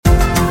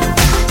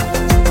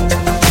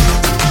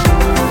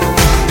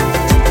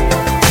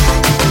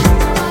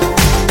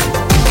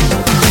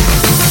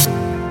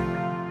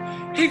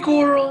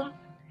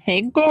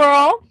Hey,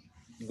 girl.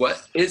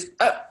 What is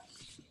up?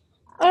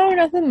 Oh,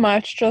 nothing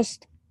much.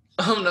 Just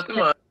Nothing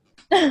much.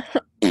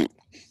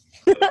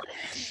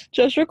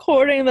 just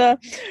recording the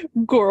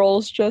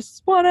girls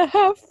just want to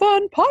have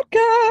fun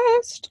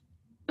podcast.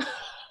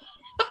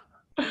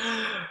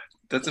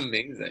 That's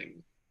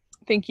amazing.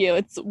 Thank you.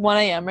 It's 1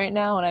 a.m. right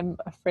now, and I'm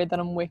afraid that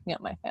I'm waking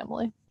up my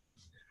family.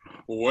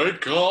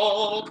 Wake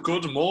up,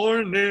 good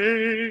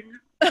morning.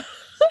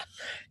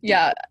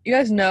 Yeah, you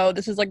guys know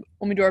this is like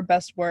when we do our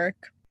best work.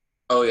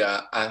 Oh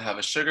yeah, I have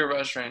a sugar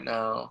rush right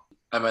now.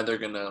 I'm either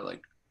gonna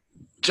like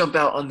jump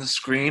out on the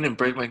screen and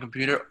break my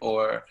computer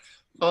or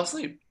fall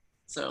asleep.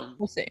 So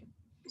We'll see.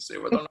 we'll see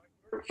whether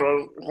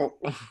or not.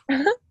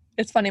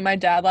 It's funny. My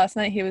dad last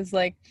night, he was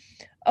like,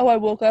 "Oh, I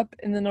woke up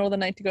in the middle of the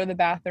night to go to the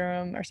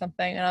bathroom or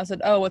something," and I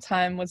said, "Oh, what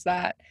time was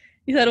that?"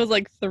 He said it was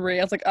like 3.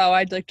 I was like, "Oh,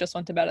 I like just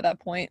went to bed at that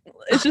point."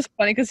 It's just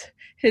funny because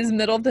his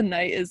middle of the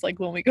night is like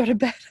when we go to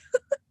bed.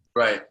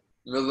 Right.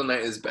 Middle of the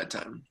night is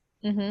bedtime.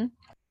 hmm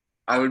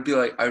I woke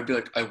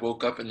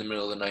up in the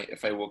middle of the night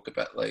if I woke up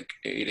at like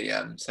 8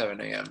 a.m.,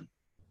 7 a.m.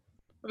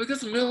 Because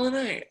it's the middle of the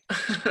I night.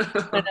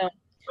 know.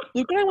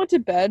 Luke and I went to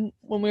bed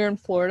when we were in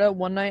Florida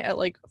one night at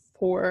like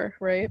 4,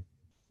 right?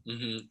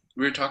 We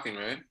were talking,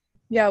 right?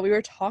 Yeah, we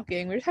were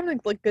talking. We were just having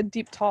like good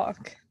deep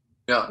talk.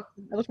 Yeah.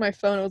 I looked at my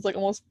phone. It was like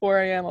almost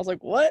 4 a.m. I was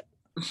like, "What?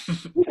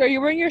 Luke, are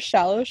you wearing your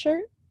shallow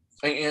shirt?"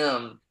 I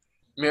am.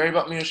 Mary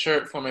bought me a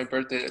shirt for my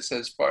birthday that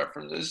says "Far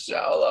from the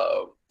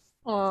Shallow."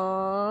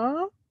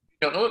 Aww.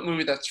 Don't know what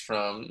movie that's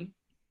from.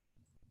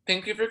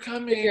 Thank you for Figure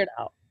coming. it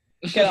out.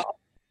 Get out.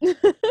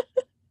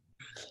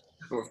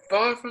 We're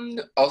far from.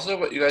 Also,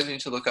 what you guys need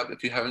to look up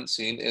if you haven't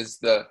seen is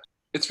the.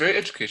 It's very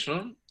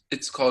educational.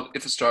 It's called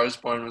 "If a Star Is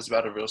Born" was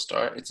about a real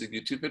star. It's a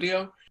YouTube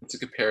video. It's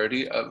like a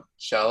parody of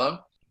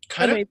Shallow.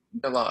 Kind of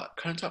Amazing. a lot.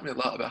 Kind of taught me a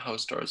lot about how a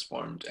star is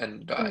formed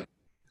and die.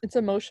 It's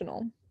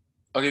emotional.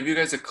 I'll give you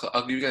guys a.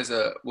 I'll give you guys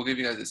a. We'll give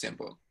you guys a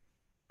sample.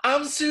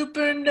 I'm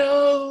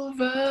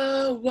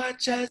supernova.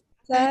 Watch us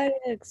I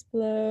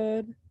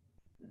explode.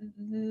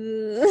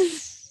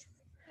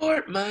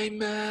 support my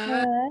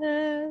man.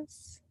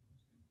 Yes.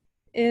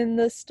 In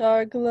the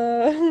star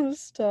glow,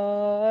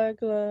 star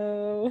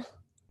glow.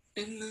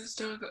 In the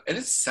star. And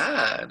it's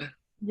sad.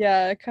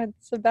 Yeah,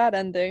 it's a bad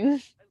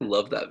ending. I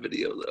love that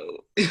video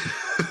though.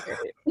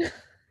 Great.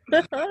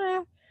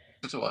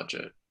 To watch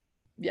it.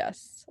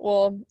 Yes.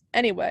 Well,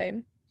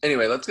 anyway,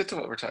 Anyway, let's get to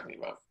what we're talking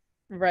about.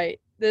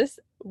 right. This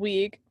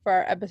week for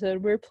our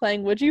episode, we're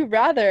playing Would You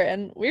Rather,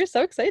 and we're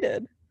so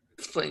excited.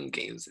 It's playing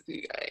games with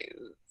you guys.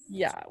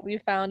 Yeah, we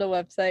found a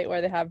website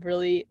where they have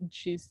really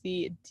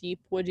juicy,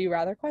 deep Would You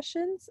Rather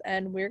questions,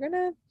 and we're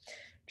gonna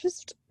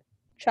just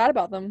chat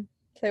about them,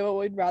 say what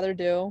we'd rather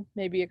do,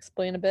 maybe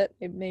explain a bit,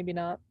 maybe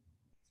not.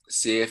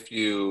 See if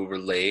you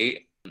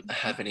relate,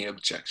 have any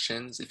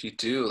objections. If you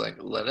do, like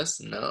let us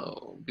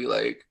know. Be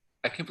like,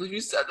 I can't believe you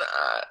said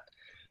that.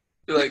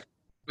 Be like,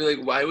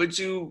 why would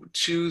you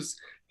choose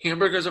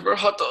hamburgers over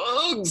hot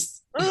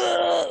dogs?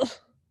 Ugh.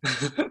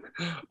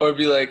 Or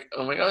be like,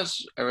 oh my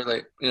gosh, I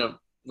relate.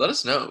 Let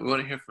us know. We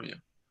want to hear from you.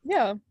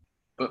 Yeah.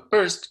 But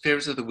first,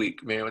 favorites of the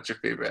week. Mary, what's your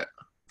favorite?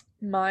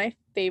 My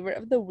favorite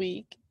of the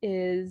week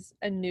is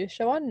a new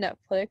show on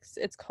Netflix.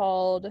 It's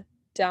called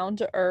Down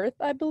to Earth,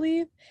 I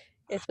believe.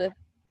 It's with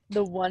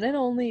the one and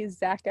only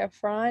Zac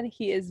Efron.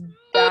 He is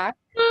back.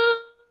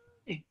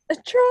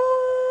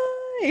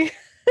 Try.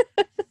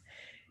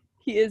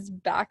 He is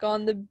back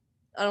on the,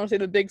 I don't want to say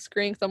the big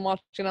screen because I'm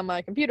watching on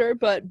my computer,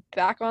 but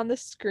back on the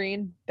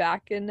screen,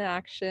 back in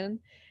action.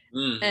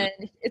 Mm-hmm.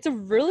 And it's a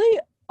really,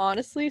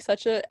 honestly,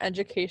 such an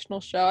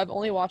educational show. I've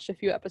only watched a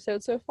few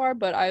episodes so far,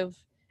 but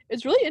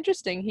it's really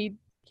interesting.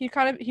 He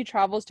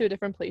travels to a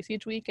different place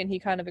each week, and he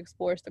kind of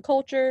explores the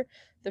culture,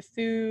 the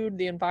food,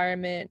 the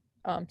environment,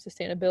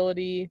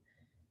 sustainability,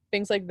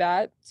 things like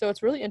that. So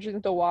it's really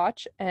interesting to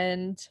watch.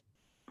 And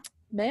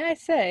may I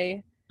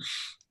say,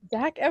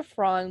 Zac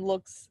Efron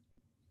looks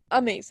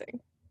amazing.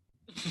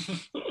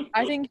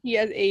 I think he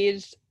has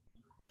aged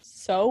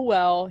so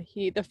well.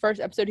 The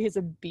first episode he has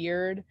a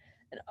beard,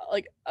 and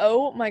like,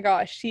 oh my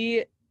gosh,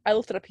 I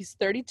looked it up. He's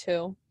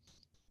 32.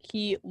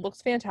 He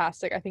looks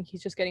fantastic. I think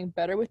he's just getting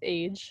better with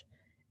age.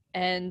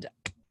 And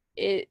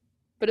it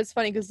but it's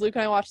funny because Luke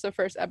and I watched the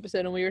first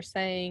episode and we were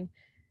saying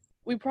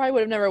we probably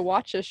would have never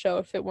watched this show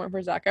if it weren't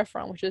for Zac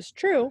Efron, which is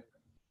true.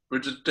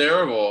 Which is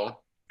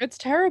terrible. It's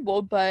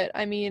terrible, but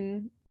I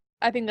mean,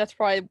 I think that's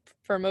probably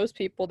for most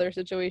people their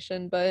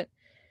situation. But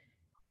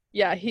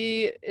yeah,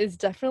 he is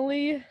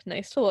definitely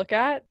nice to look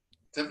at.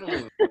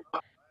 Definitely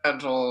not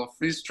at all.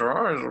 Feast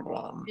your eyes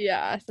upon.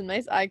 Yeah, some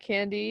nice eye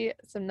candy,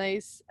 some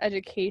nice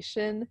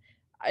education.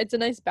 It's a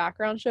nice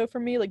background show for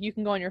me. Like you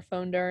can go on your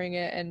phone during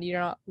it and you're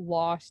not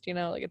lost,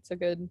 like it's a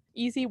good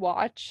easy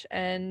watch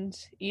and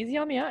easy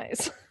on the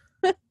eyes.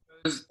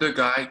 Does the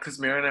guy, because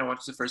Mary and I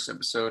watched the first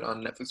episode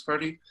on Netflix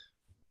Party,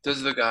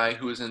 does the guy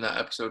who was in that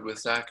episode with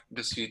Zach,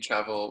 does he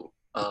travel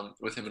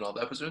with him in all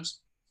the episodes?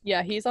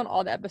 Yeah, he's on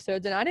all the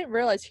episodes and I didn't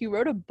realize he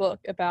wrote a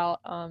book about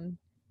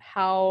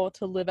how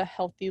to live a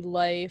healthy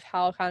life,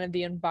 how kind of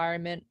the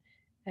environment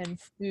and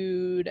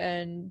food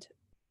and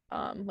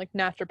like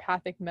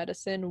naturopathic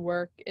medicine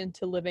work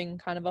into living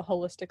kind of a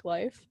holistic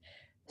life.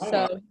 Oh, So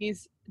wow.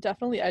 he's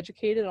definitely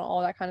educated on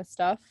all that kind of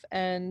stuff.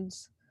 And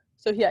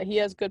so yeah, he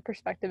has good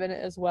perspective in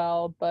it as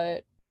well.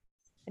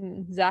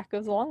 And Zach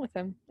goes along with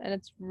him, and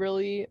it's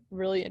really,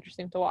 really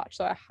interesting to watch.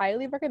 So I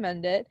highly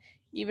recommend it,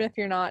 even if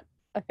you're not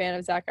a fan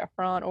of Zac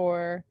Efron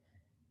or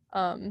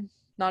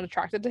not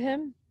attracted to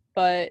him,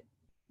 but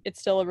it's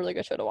still a really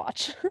good show to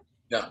watch.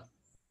 Yeah.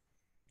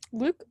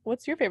 Luke,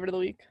 what's your favorite of the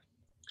week?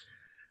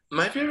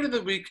 My favorite of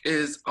the week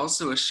is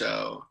also a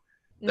show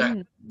that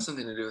Mm, has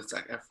something to do with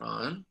Zac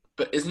Efron,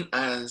 but isn't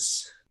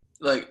as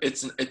like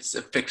it's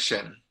a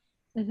fiction.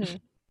 mm-hmm.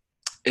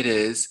 It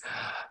is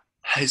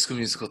High School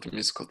Musical, the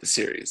musical, the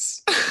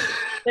series.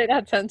 Say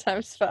that 10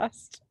 times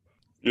fast.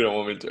 You don't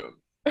want me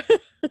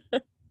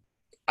to.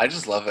 I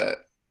just love it.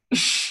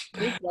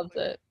 Luke loves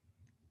it.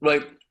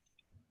 Like,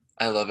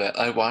 I love it.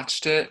 I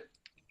watched it.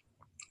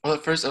 Well,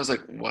 at first I was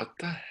like, what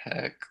the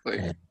heck?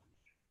 Like,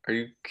 are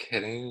you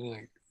kidding?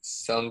 Like,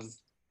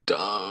 sounds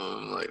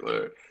dumb. Like,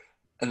 whatever.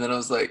 And then I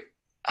was like,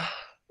 ah.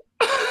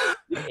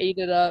 You ate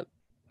it up.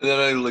 And then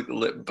I like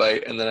lip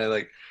bite, and then I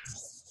like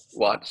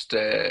watched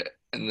it,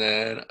 and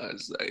then I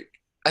was like,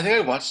 I think I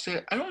watched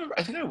it. I don't remember.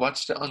 I think I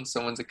watched it on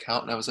someone's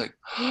account, and I was like,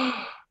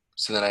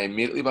 so then I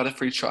immediately bought a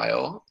free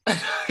trial, and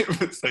I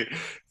was like,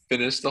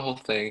 finished the whole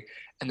thing,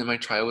 and then my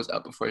trial was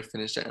up before I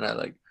finished it, and I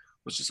like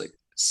was just like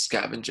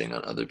scavenging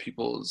on other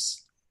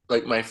people's,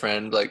 like my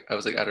friend, like I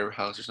was like at her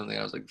house or something.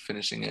 I was like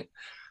finishing it.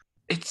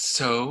 It's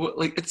so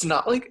like it's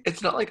not like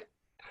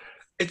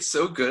it's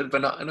so good,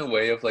 but not in a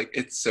way of like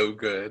it's so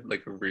good,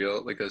 like a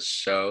real like a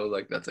show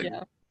like that's like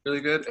Yeah. really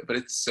good, but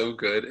it's so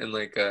good and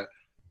like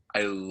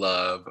I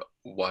love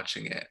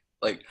watching it.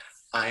 Like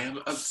I am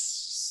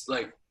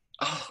like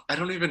oh I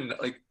don't even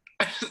like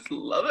I just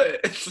love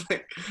it. It's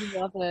like You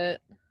love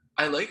it.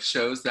 I like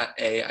shows that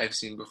A I've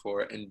seen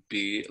before and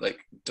B like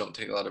don't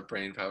take a lot of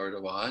brain power to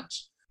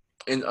watch.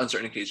 And on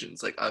certain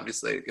occasions, like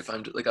obviously if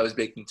I'm like I was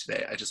baking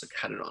today, I just like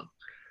had it on.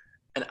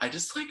 And I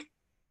just like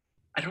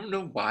I don't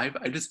know why,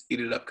 but I just eat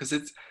it up because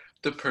it's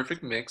the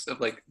perfect mix of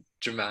like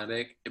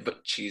dramatic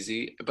but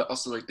cheesy, but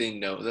also like they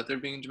know that they're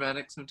being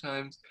dramatic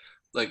sometimes.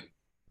 Like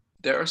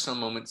there are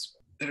some moments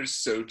that are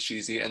so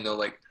cheesy and they'll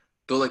like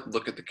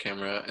look at the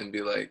camera and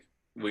be like,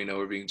 we know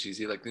we're being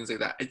cheesy, like things like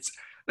that. It's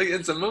like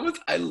in some moments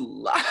I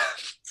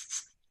laugh.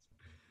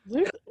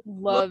 Luke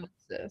And loves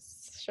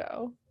this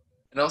show.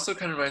 it also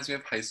kind of reminds me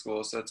of high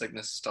school, so it's like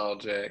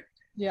nostalgic.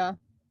 Yeah.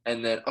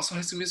 And then also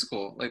High School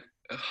Musical, like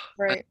ugh,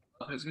 I Right.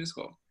 love High School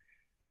Musical.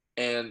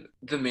 And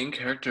the main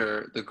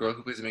character, the girl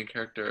who plays the main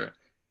character,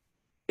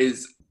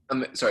 is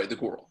sorry, the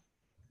girl.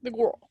 The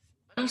girl.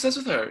 I'm obsessed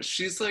with her.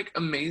 She's like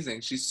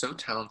amazing. She's so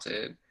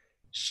talented.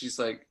 She's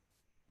like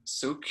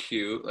so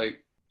cute.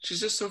 Like she's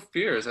just so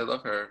fierce. I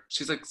love her.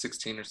 She's like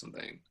 16 or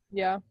something,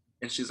 Yeah.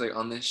 and she's like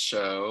on this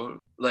show.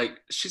 Like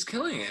she's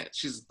killing it.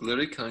 She's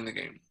literally killing the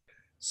game.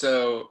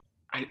 So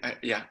I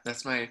yeah,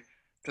 that's my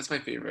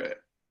favorite.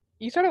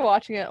 You started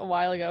watching it a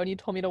while ago and you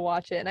told me to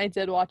watch it, and I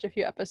did watch a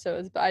few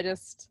episodes, but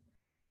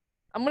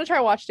I'm gonna try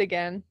to watch it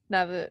again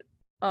now that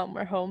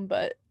we're home,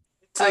 but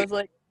It's I like was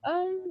like,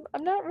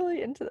 I'm not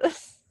really into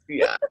this.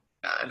 yeah,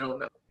 I don't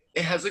know.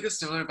 It has like a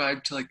similar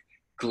vibe to like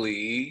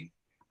Glee.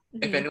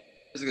 If Hmm. anyone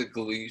is like a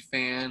Glee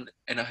fan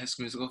and a High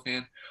School Musical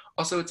fan,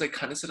 also it's like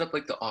kind of set up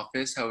like The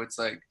Office, how it's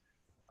like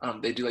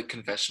they do like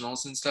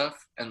confessionals and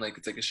stuff, and like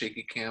it's like a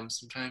shaky cam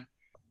sometime.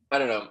 I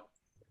don't know.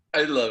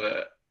 I love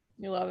it.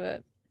 You love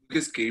it.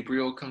 Lucas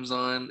Gabriel comes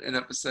on an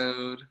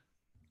episode.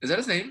 Is that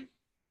his name?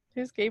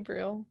 Who's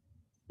Gabriel?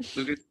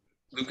 Lucas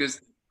Lucas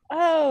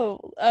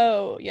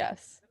Oh,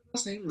 yes.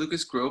 what's his name?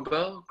 Lucas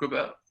Grobel?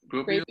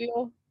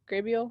 Grabiel?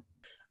 Grabiel?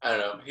 I don't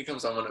know. He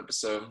comes on one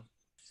episode.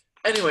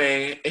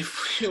 Anyway,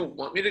 if you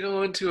want me to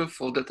go into a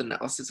full depth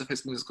analysis of High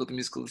School Musical, the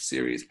musical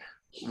series,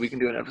 we can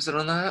do an episode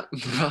on that.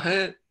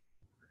 But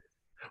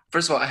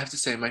first of all, I have to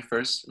say my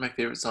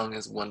favorite song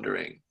is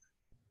Wondering.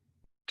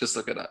 Just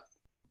look it up.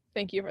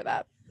 Thank you for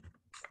that.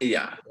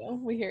 Yeah.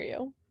 We hear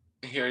you.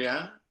 Here,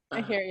 yeah.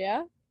 I hear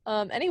ya.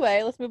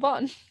 Anyway, let's move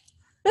on.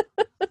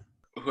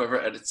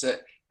 Whoever edits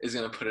it is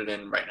gonna put it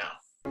in right now.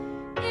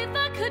 If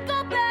I could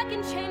go back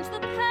and change the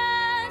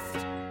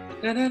past.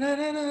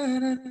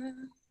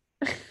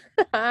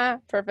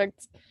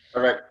 Perfect.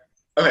 All right.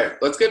 Okay,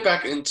 let's get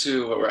back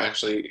into what we're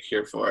actually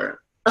here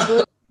for.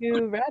 Would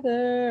you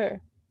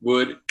rather?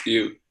 Would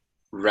you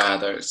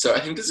rather? So I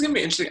think this is gonna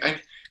be interesting.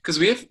 Because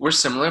we're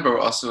similar, but we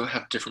also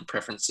have different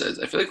preferences.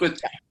 I feel like with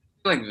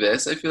like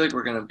this, I feel like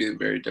we're gonna be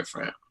very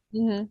different.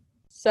 Mm-hmm.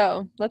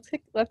 So let's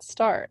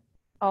start.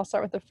 I'll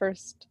start with the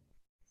first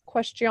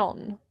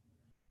question.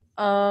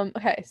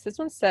 Okay, so this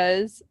one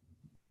says,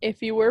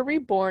 if you were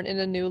reborn in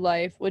a new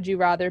life, would you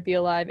rather be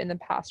alive in the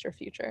past or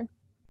future?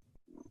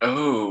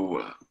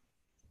 Oh,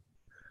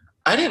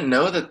 I didn't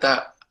know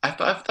that.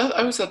 I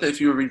always thought that if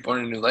you were reborn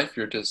in a new life,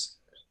 you're just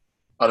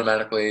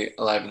automatically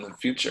alive in the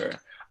future.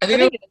 I I think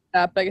think it is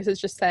that, but I guess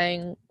it's just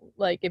saying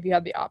like if you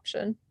have the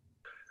option.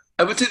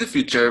 I would say the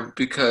future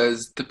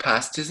because the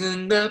past is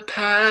in the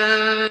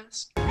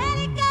past. Let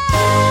it go,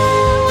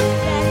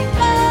 let it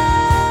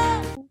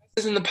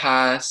This is in the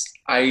past.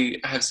 I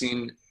have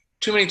seen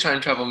too many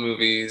time travel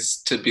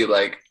movies to be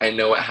like, I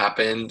know what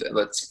happened,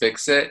 let's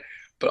fix it.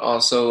 But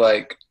also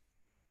like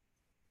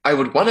I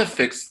would want to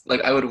fix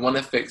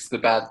the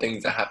bad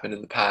things that happened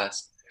in the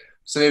past.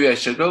 So maybe I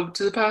should go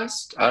to the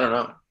past? I don't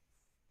know.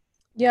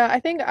 Yeah, I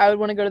think I would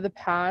want to go to the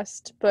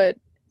past, but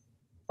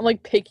I'm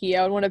like picky.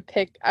 I would want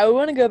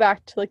to go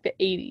back to like the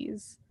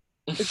 80s,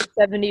 like the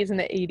 70s and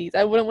the 80s.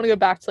 I wouldn't want to go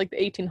back to like the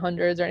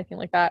 1800s or anything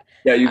like that.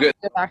 Yeah, you I would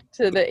get go back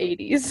to the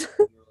 80s.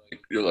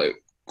 you're like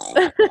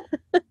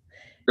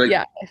you're like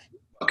Yeah,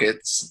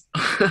 buckets.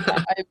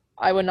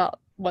 I would not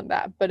want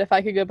that. But if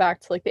I could go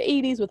back to like the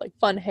 80s with like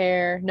fun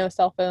hair, no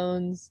cell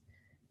phones,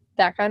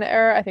 that kind of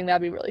era, I think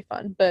that'd be really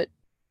fun. But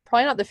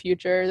probably not the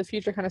future. The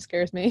future kind of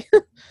scares me,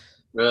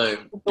 Really?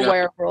 the Yeah. way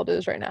our world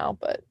is right now.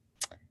 But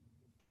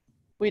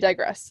we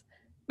digress.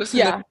 Listen,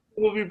 the Yeah, future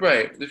will be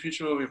bright. The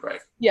future will be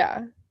bright.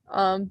 yeah.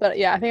 But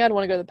yeah, I think I'd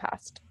want to go to the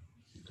past.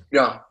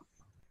 Yeah.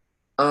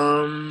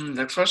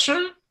 Next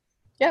question.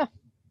 Yeah.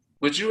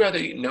 Would you rather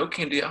eat no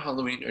candy at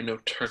Halloween or no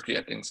turkey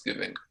at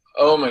Thanksgiving?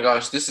 Oh my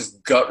gosh, this is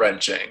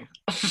gut-wrenching.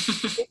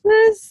 It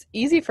was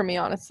easy for me,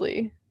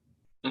 honestly.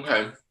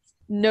 Okay.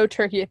 No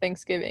turkey at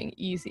Thanksgiving,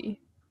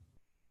 easy.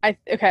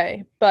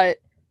 Okay, but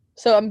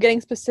so I'm getting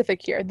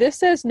specific here. This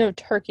says no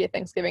turkey at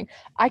Thanksgiving.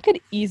 I could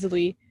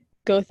easily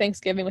go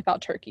Thanksgiving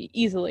without turkey,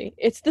 easily.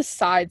 It's the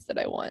sides that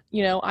I want.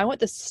 I want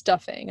the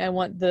stuffing. I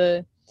want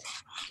the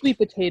sweet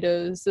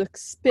potatoes, the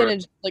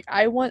spinach. Like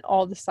I want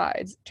all the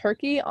sides.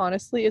 Turkey,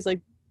 honestly, is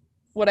like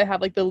what I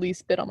have like the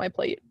least bit on my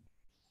plate.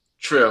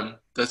 True.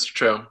 That's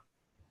true.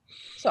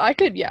 So I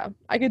could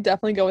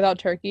definitely go without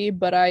turkey,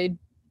 but I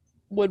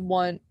would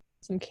want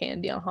some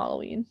candy on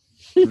Halloween.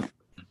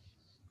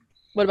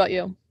 What about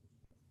you?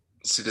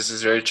 See, this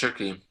is very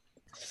tricky.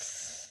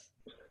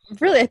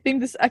 Really, I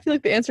feel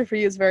like the answer for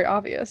you is very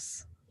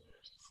obvious.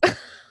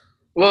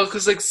 Well,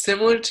 because like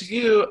similar to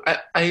you,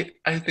 I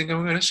think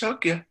I'm gonna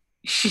shock you.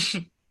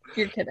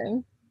 You're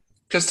kidding.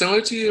 Because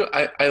similar to you,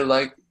 I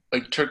like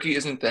turkey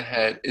isn't the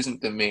head,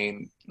 isn't the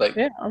main. Like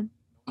I Yeah. want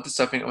the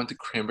stuffing, I want the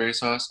cranberry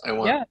sauce, I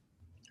want. Yeah.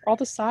 All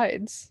the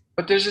sides.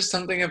 But there's just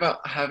something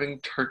about having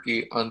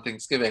turkey on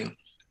Thanksgiving.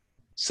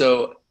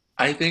 So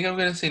I think I'm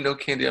gonna say no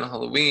candy on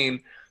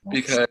Halloween That's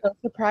because so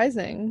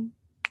surprising.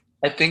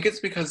 I think it's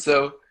because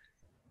though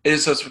it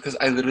is so it's because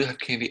I literally have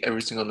candy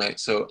every single night.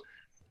 So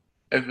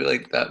I feel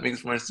like that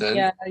makes more sense.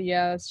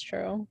 Yeah, that's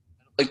true.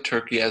 Like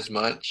turkey as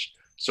much,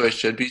 so I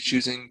should be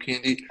choosing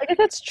candy. I guess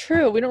that's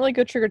true. We don't really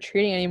go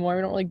trick-or-treating anymore.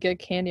 We don't really get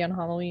candy on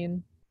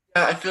Halloween.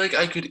 Yeah, I feel like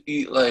I could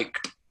eat like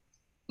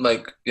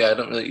yeah, I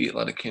don't really eat a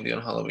lot of candy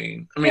on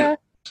Halloween. I mean, Yeah.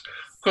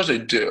 of course I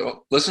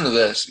do. Listen to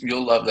this.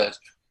 You'll love this.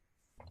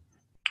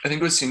 I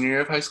think it was senior year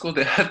of high school.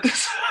 They had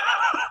this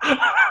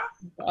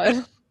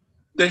God.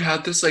 they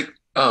had this like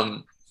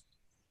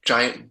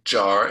giant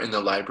jar in the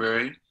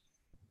library.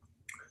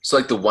 So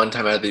like the one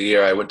time out of the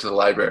year I went to the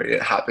library,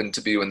 it happened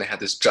to be when they had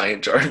this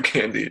giant jar of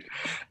candy.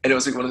 And it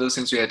was like one of those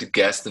things where you had to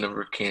guess the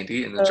number of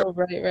candy in the jar. Oh,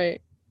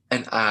 right.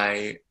 And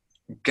I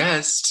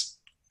guessed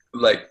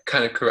like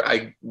kind of correct.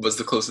 I was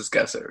the closest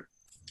guesser.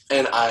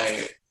 And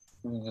I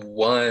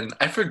won.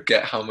 I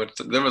forget how much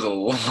there was a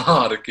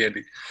lot of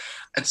candy.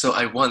 And so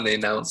I won. They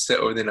announced it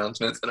over the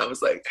announcements and I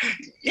was like,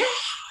 yeah.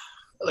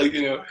 Like,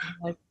 Oh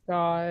my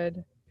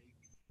God.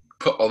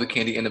 put all the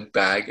candy in a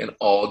bag and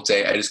all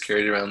day I just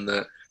carried around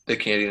the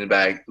candy in a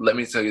bag. Let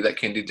me tell you that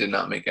candy did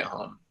not make it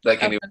home. That I was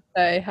candy gonna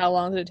say, how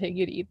long did it take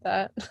you to eat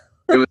that?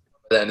 it was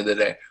at the end of the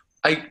day.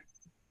 I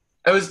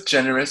was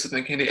generous with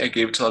my candy. I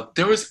gave it to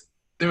there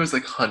was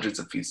like hundreds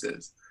of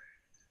pieces.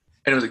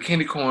 And it was like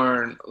candy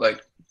corn,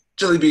 like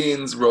jelly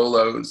beans,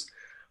 Rolos.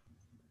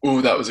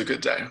 Ooh, that was a good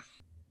day.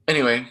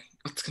 Anyway,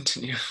 let's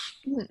continue.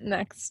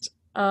 Next.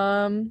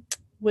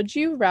 Would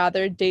you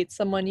rather date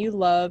someone you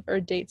love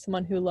or date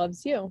someone who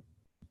loves you?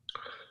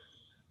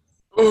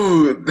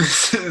 Ooh,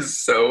 this is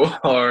so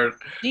hard.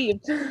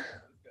 Deep.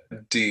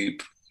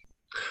 Deep.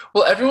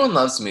 Well, everyone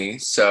loves me,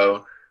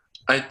 so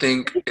I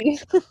think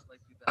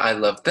I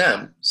love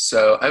them.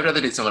 So I'd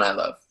rather date someone I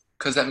love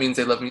because that means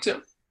they love me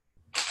too.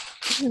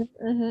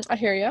 I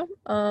hear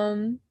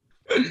you.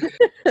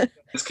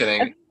 Just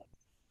kidding.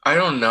 I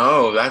don't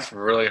know. That's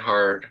really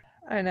hard.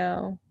 I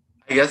know.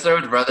 I guess I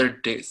would rather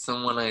date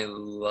someone I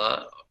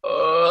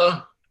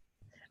love.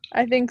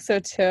 I think so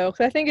too.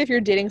 Because I think if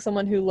you're dating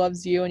someone who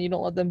loves you and you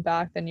don't love them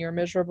back, then you're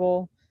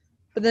miserable.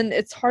 But then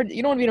it's hard.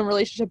 You don't want to be in a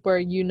relationship where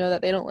you know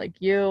that they don't like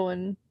you,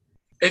 and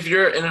If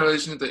you're in a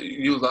relationship that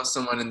you love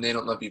someone and they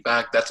don't love you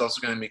back, that's also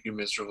going to make you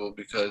miserable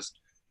because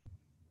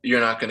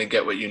you're not going to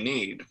get what you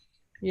need.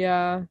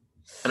 yeah.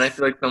 And I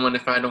feel like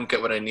if I don't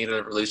get what I need in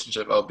a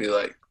relationship, I'll be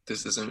like,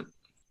 this isn't.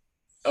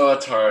 Oh,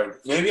 it's hard.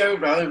 Maybe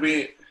I'd rather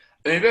date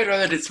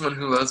someone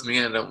who loves me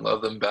and I don't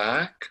love them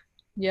back.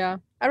 Yeah.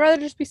 I'd rather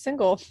just be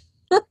single.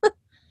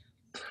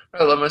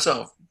 I love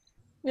myself.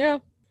 Yeah.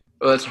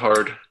 Oh, that's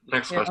hard.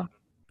 Next Yeah. question.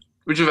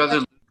 Would you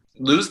rather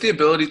lose the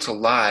ability to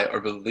lie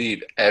or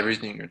believe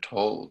everything you're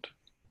told?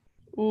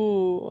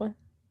 Ooh.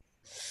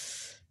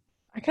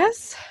 I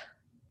guess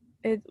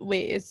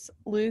It's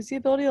lose the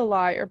ability to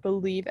lie or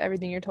believe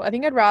everything you're told. I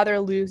think I'd rather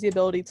lose the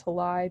ability to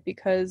lie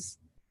because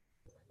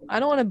I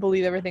don't want to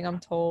believe everything I'm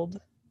told.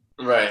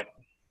 Right.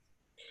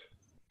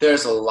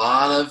 There's a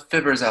lot of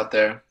fibbers out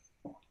there.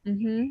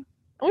 And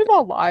we've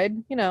all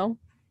lied,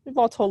 we've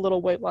all told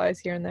little white lies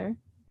here and there.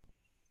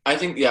 I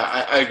think,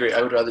 yeah, I agree.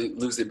 I would rather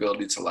lose the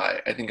ability to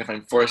lie. I think if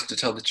I'm forced to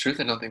tell the truth,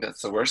 I don't think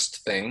that's the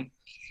worst thing.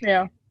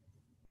 Yeah.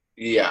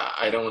 Yeah,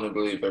 I don't want to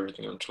believe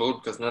everything I'm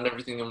told because not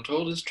everything I'm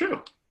told is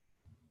true.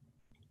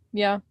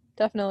 Yeah,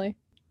 definitely.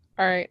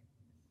 All right.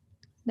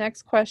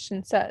 Next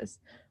question says,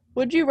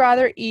 would you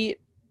rather eat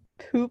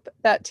poop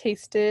that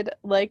tasted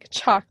like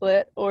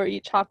chocolate or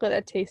eat chocolate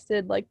that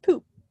tasted like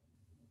poop?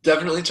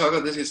 Definitely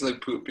chocolate that tastes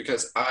like poop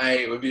because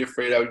I would be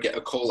afraid I would get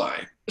a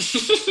coli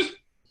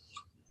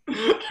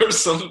or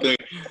something.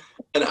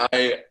 And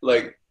I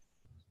like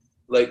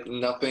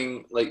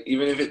nothing, like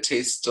even if it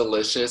tastes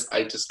delicious,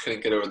 I just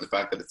couldn't get over the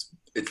fact that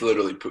it's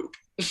literally poop.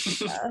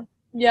 Yeah.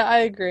 Yeah, I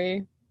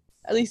agree.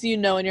 At least you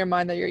know in your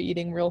mind that you're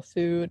eating real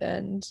food,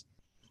 and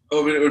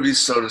Oh, but it would be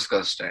so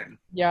disgusting.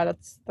 yeah,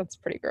 that's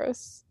pretty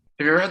gross.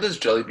 Have you ever had those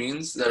jelly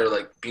beans that are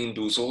like Bean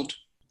Boozled?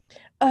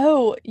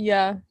 Oh,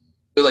 yeah.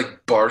 They're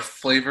like barf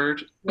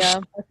flavored.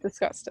 Yeah, that's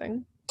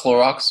disgusting.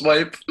 Clorox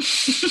wipe.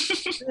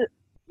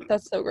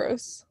 That's so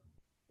gross.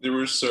 They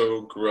were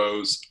so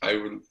gross.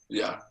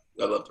 Yeah,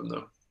 I love them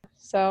though.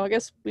 So I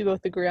guess we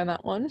both agree on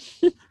that one.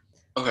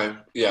 Okay,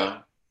 yeah.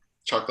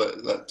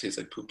 Chocolate that tastes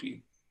like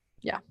poopy.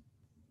 Yeah.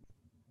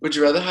 Would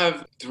you rather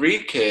have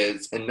 3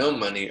 kids and no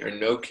money or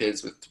no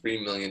kids with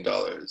 $3 million?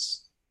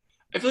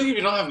 I feel like if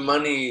you don't have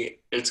money,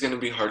 it's going to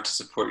be hard to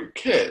support your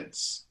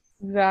kids.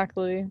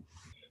 Exactly.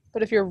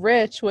 But if you're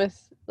rich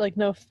with like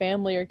no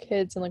family or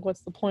kids, and like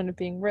what's the point of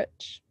being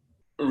rich?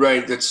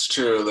 Right, that's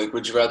true. Like,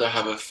 would you rather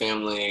have a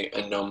family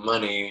and no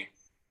money?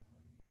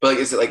 But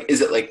is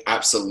it like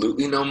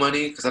absolutely no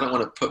money? Because I don't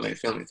want to put my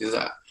family through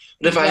that.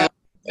 But if I Yeah. have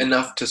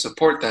enough to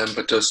support them,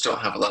 but just don't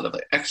have a lot of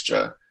like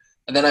extra,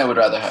 and then I would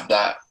rather have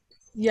that.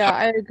 Yeah,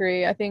 I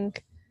agree. I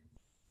think,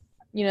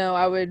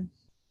 I would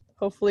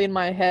hopefully in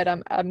my head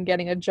I'm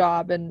getting a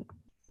job and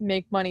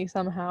make money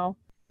somehow.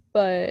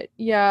 But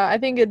yeah, I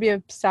think it'd be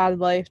a sad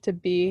life to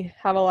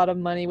have a lot of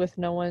money with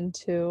no one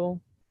to.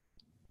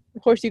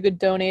 Of course, you could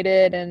donate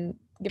it and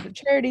give it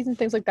to charities and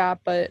things like that,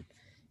 but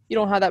you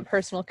don't have that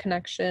personal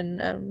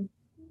connection.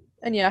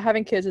 And yeah,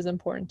 having kids is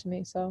important to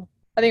me, so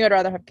I think I'd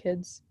rather have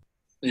kids.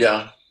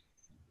 Yeah,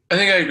 I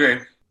think I agree.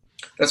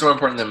 That's more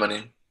important than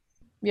money.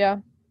 Yeah,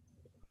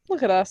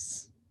 look at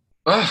us.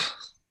 Ugh,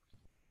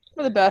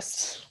 We're the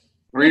best.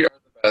 we are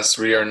the best.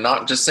 We are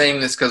not just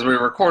saying this because we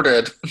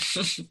recorded.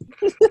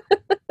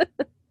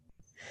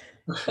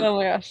 Oh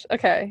my gosh.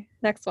 Okay,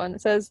 next one.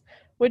 It says,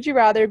 would you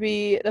rather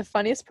be the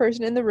funniest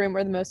person in the room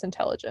or the most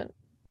intelligent?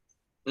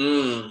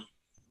 Mm,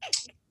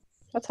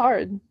 That's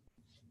hard.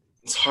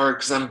 it's hard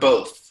because I'm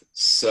both.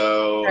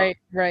 So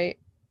Right.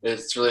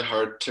 it's really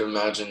hard to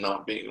imagine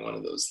not being one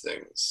of those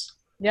things.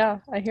 Yeah,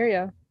 I hear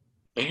you.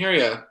 I hear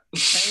ya. I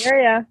hear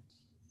you.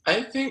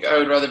 I think I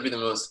would rather be the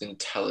most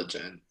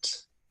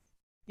intelligent.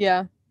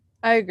 Yeah,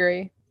 I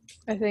agree.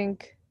 I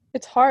think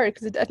it's hard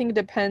because I think it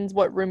depends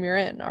what room you're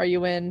in. Are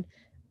you in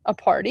a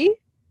party?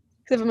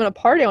 Because if I'm in a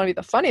party, I want to be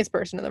the funniest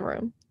person in the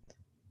room.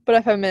 But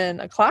if I'm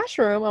in a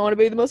classroom, I want to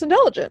be the most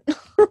intelligent.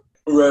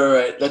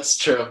 Right. That's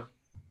true.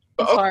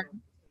 But It's hard.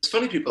 it's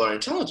funny people are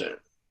intelligent.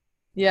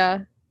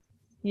 Yeah.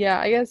 Yeah,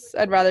 I guess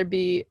I'd rather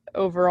be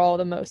overall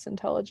the most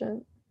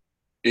intelligent.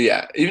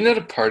 Yeah, even at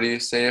a party,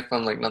 say if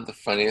I'm like not the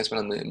funniest, but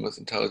I'm the most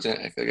intelligent,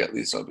 I feel like at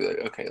least I'll be like,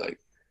 okay, like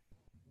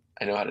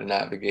I know how to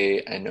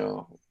navigate. I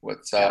know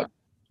what's Yeah. up.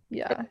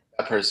 Yeah.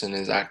 That person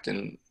is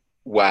acting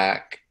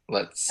whack.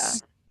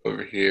 Let's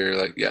over here.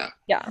 Like, yeah.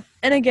 Yeah.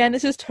 And again,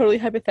 this is totally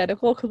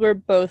hypothetical because we're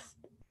both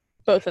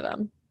of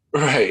them.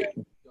 Right.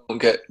 Don't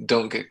get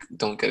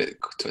it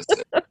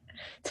twisted.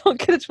 Don't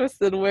get it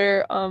twisted.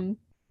 We're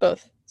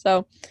both.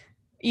 So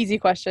easy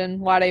question.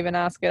 Why'd I even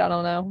ask it? I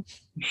don't know.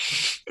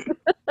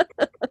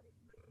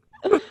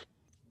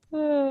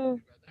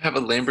 Have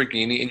a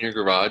Lamborghini in your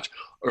garage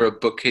or a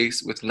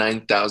bookcase with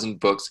 9,000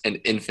 books and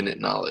infinite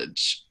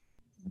knowledge?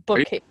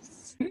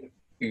 Bookcase.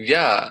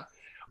 Yeah.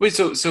 Wait,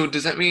 so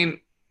does that mean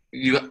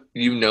you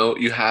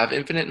have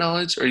infinite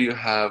knowledge or you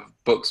have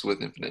books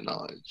with infinite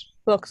knowledge?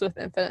 Books with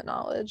infinite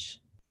knowledge.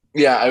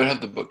 Yeah, I would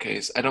have the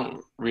bookcase. I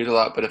don't read a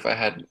lot, but if I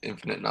had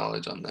infinite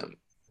knowledge on them,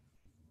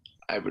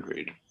 I would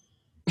read.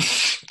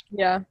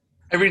 Yeah.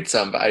 I read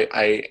some, but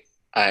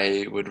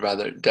I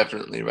would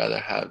definitely rather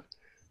have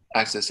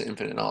access to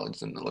infinite knowledge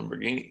than the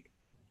Lamborghini.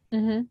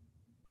 Mm-hmm.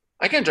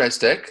 I can drive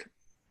stick.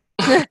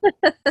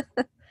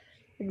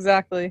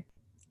 Exactly.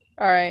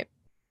 All right.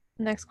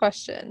 Next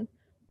question.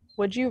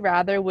 Would you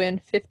rather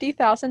win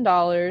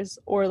 $50,000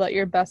 or let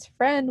your best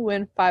friend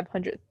win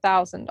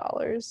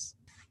 $500,000?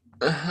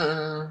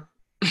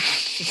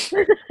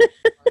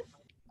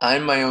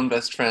 I'm my own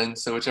best friend,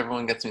 so whichever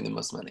one gets me the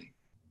most money.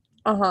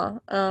 Uh-huh.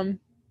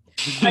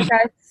 Hi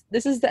guys,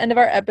 this is the end of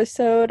our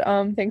episode.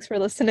 Thanks for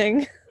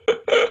listening.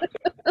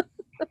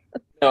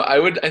 No,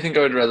 I think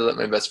I would rather let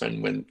my best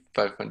friend win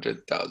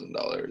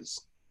 $500,000.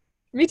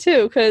 Me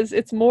too, because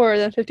it's more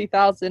than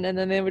 50,000, and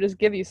then they would just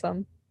give you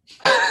some.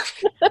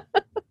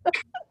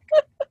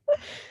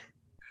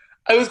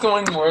 I was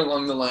going more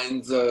along the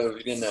lines of,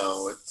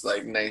 it's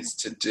like nice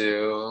to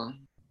do.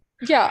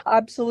 Yeah,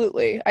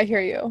 absolutely. I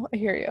hear you. I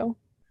hear you.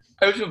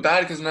 I would feel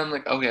bad because now I'm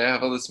like, okay, I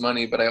have all this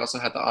money, but I also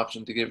had the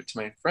option to give it to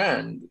my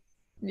friend.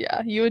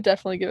 Yeah, you would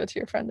definitely give it to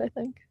your friend, I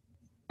think.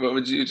 What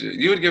would you do?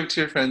 You would give it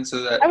to your friend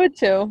so that I would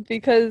too,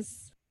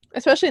 because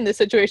especially in this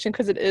situation,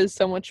 because it is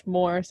so much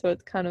more, so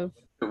it's kind of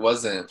it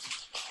wasn't.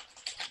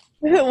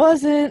 if it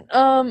wasn't,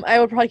 I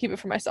would probably keep it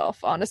for myself,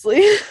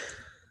 honestly.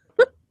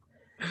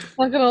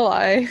 Not gonna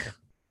lie.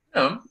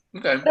 Oh,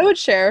 okay. I would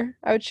share.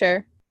 I would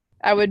share.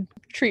 I would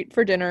treat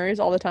for dinners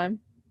all the time.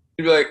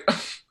 You'd be like,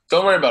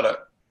 don't worry about it.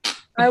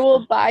 I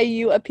will buy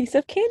you a piece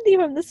of candy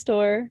from the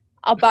store.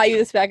 I'll buy you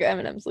this bag of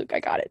M&Ms, Luke. I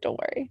got it. Don't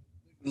worry.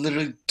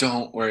 Literally,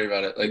 don't worry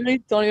about it. Like,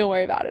 Literally, don't even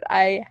worry about it.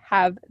 I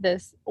have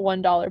this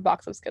 $1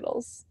 box of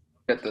Skittles.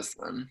 get this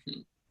then.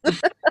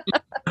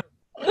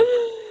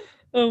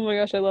 Oh my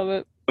gosh, I love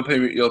it.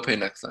 You'll pay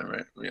next time,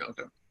 right? Yeah,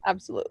 okay.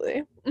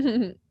 Absolutely.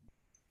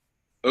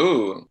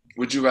 Ooh,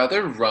 would you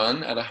rather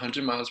run at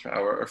 100 miles per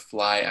hour or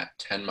fly at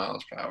 10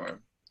 miles per hour?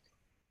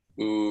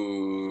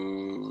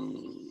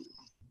 Ooh.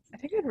 I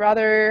think I'd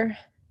rather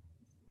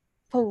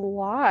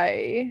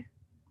fly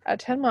at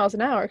 10 miles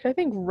an hour because I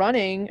think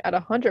running at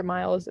 100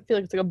 miles, I feel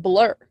like it's like a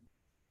blur,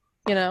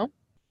 you know?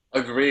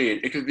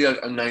 Agreed. It could be like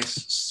a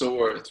nice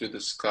soar through the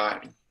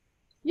sky.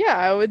 Yeah,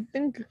 I would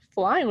think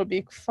flying would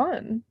be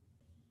fun.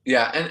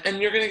 Yeah, and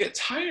you're gonna get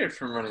tired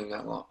from running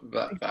that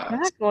fast.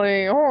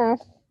 Exactly. Oh,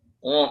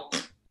 Well,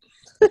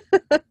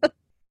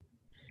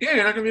 yeah,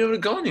 you're not gonna be able to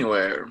go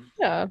anywhere.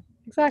 yeah,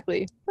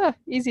 exactly. Ah,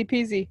 easy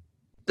peasy.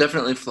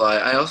 Definitely fly.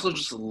 I also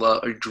just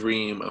love a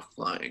dream of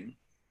flying.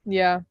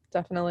 Yeah,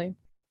 definitely.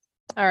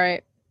 All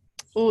right.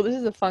 Oh,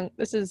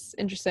 this is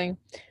interesting.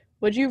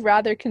 Would you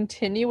rather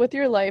continue with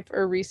your life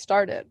or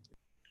restart it?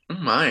 Oh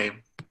my.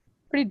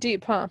 Pretty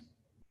deep, huh?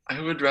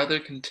 I would rather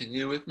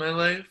continue with my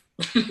life.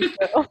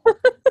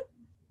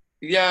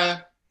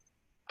 Yeah,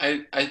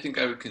 I think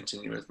I would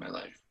continue with my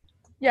life.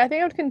 Yeah, I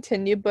think I would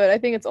continue, but I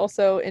think it's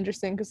also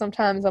interesting because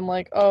sometimes I'm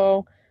like,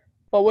 oh,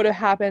 what would have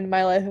happened in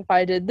my life if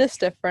I did this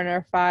different, or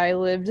if I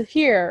lived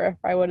here, or if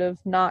I would have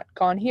not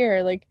gone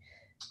here. Like,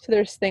 so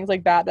there's things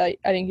like that that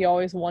I think you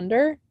always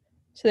wonder.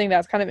 So I think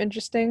that's kind of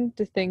interesting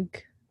to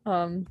think.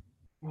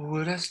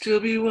 Would I still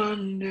be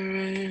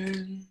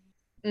wondering?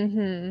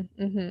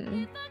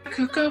 Mm-hmm. I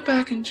could go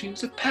back and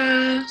change the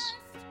past.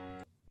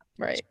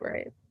 Right,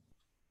 right.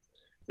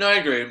 No, I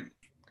agree.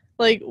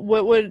 Like,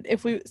 what would,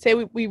 if we say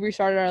we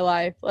restarted our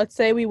life, let's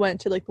say we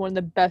went to like one of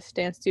the best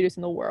dance studios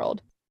in the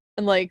world,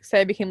 and like say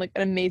I became like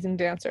an amazing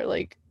dancer.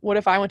 Like, what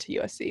if I went to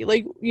USC?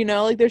 Like,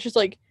 like there's just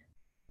like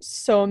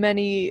so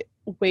many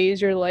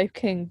ways your life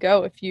can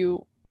go if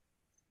you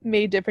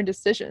made different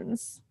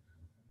decisions.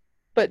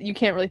 But you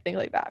can't really think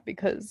like that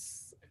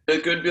because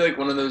It could be like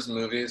one of those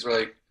movies where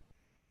like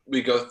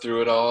we go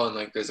through it all and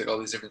like there's like all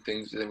these different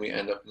things, but then we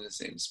end up in the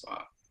same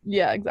spot.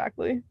 yeah,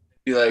 exactly.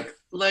 Be like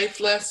life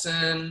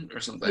lesson or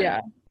something. Yeah,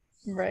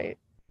 right.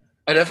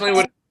 I definitely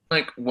would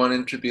like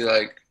wanted to be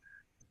like,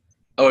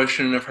 oh, I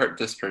shouldn't have hurt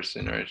this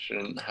person or I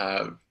shouldn't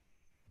have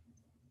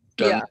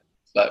done Yeah. this.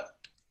 But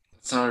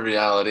it's not a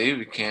reality.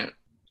 We can't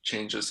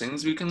change those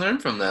things. We can learn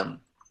from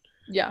them.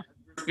 Yeah.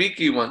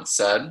 Rafiki once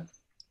said,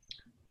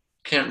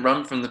 can't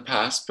run from the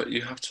past, but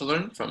you have to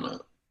learn from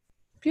it.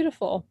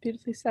 Beautiful.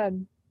 Beautifully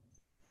said.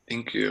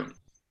 Thank you.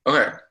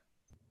 Okay.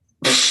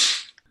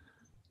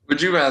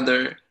 Would you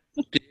rather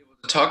be able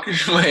to talk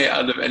your way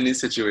out of any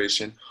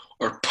situation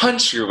or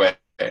punch your way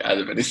out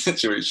of any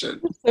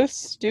situation? So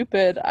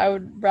stupid. I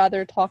would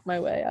rather talk my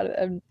way out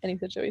of any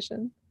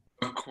situation.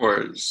 Of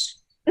course.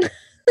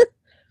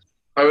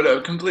 I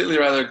would completely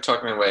rather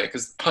talk my way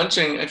because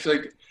punching, I feel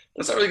like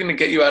that's not really going to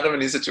get you out of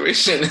any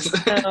situation. Is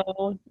it?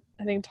 No,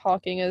 I think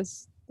talking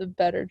is the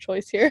better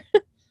choice here.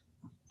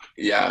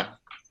 Yeah.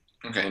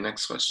 Okay,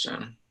 next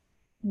question.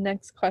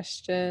 Next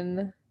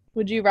question.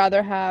 Would you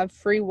rather have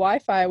free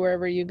Wi-Fi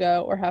wherever you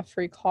go or have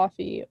free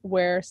coffee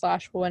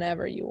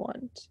whenever you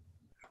want?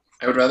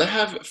 I would rather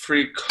have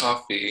free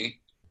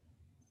coffee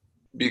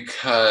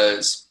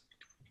because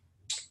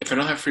if I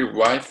don't have free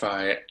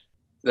Wi-Fi,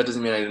 that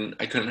doesn't mean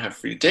I couldn't have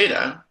free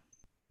data.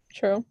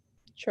 True.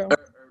 True.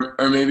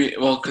 Or maybe,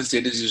 well, because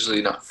data is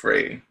usually not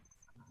free.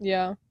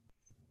 Yeah.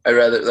 I'd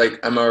rather, like,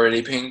 I'm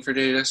already paying for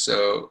data,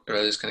 so I'd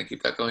rather just kind of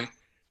keep that going.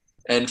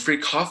 And free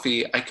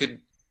coffee, I feel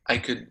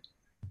like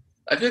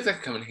that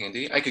could come in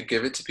handy. I could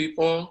give it to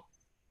people.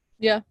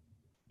 Yeah.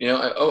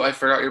 I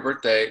forgot your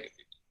birthday.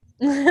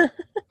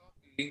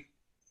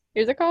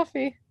 Here's a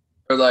coffee.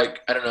 Or like,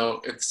 I don't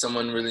know, if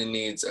someone really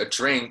needs a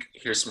drink,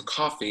 here's some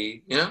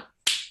coffee, Yeah.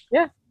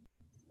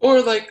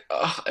 Or like,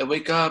 I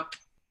wake up,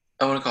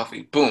 I want a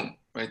coffee. Boom,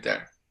 right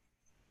there.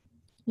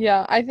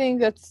 Yeah, I think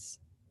that's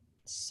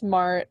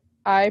smart.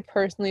 I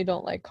personally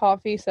don't like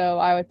coffee, so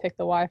I would pick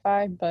the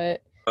Wi-Fi,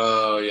 but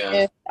Oh, yeah.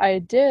 if I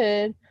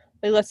did,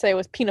 like let's say it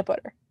was peanut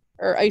butter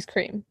or ice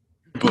cream,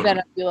 Butter. then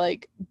I'd be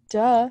like,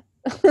 duh.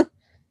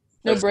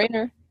 No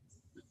brainer.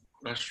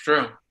 That's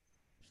true.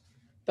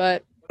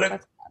 But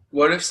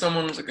What if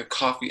someone was like a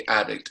coffee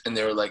addict and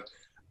they were like,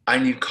 I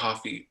need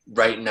coffee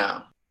right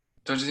now?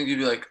 Don't you think you'd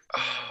be like,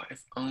 oh,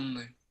 if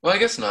only? Well, I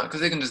guess not, because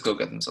they can just go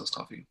get themselves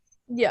coffee.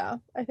 yeah,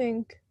 I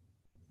think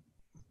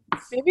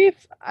maybe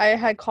if I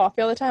had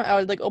coffee all the time, I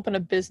would like open a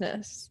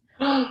business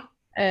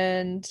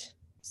and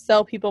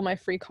sell people my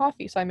free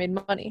coffee so I made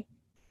money.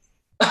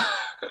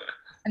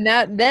 And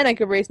then I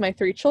could raise my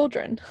 3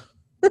 children.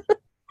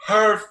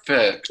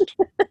 Perfect.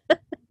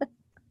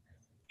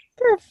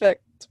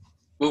 Perfect.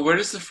 Well, where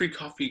does the free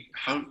coffee,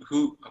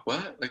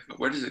 what? Like,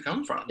 where does it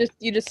come from?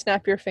 You just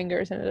snap your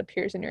fingers and it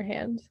appears in your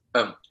hand.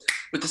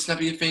 With the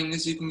snappy of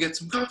fingers, you can get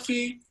some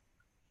coffee.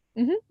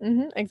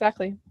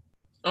 Exactly.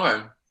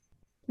 Okay.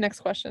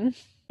 Next question.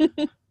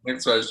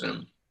 Next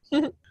question.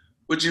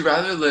 Would you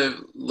rather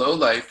live low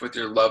life with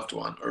your loved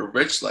one or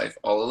rich life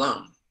all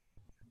alone?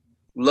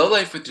 Low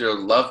life with your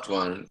loved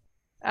one.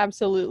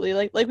 Absolutely.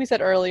 Like we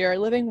said earlier,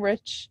 living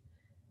rich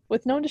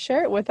with no one to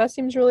share it with, that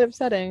seems really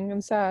upsetting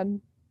and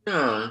sad.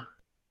 Yeah.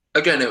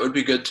 Again, it would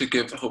be good to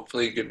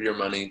hopefully give your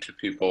money to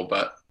people,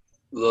 but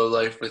low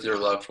life with your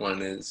loved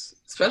one is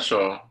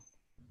special.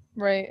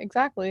 Right,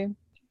 exactly.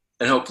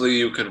 And hopefully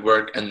you could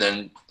work and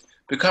then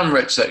become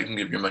rich so that you can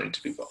give your money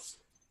to people.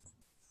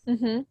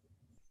 Mm-hmm.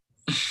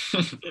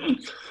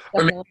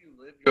 Or maybe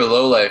you live your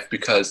low life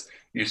because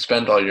you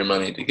spend all your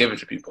money to give it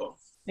to people.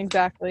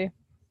 Exactly.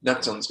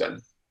 That sounds good.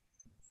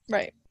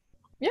 Right.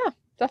 Yeah,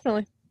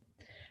 definitely.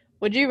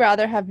 Would you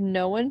rather have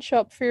no one show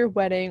up for your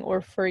wedding or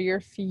for your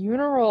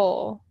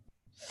funeral?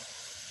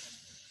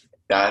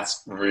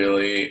 That's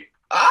really...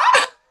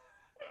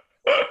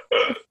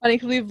 Funny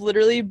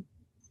because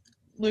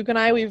Luke and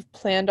I, we've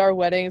planned our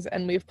weddings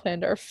and we've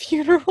planned our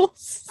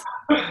funerals.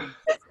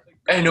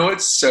 I know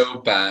it's so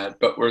bad,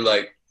 but we're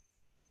like,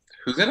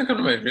 who's gonna come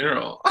to my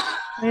funeral?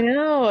 I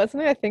know, it's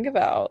something I think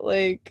about.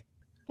 Like,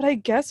 but I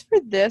guess for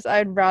this,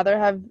 I'd rather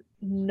have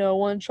no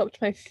one show up to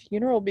my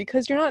funeral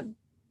because you're not.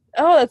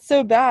 Oh, that's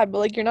so bad. But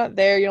like, you're not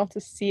there. You don't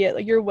have to see it.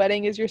 Like, your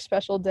wedding is your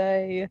special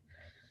day.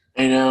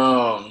 I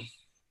know.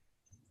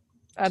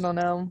 I don't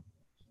know.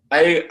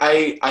 I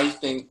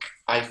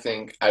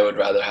think I would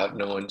rather have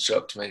no one show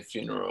up to my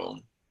funeral.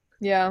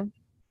 Yeah.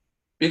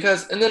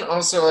 Because, and then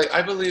also, like,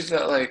 I believe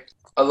that, like,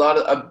 a lot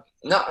of,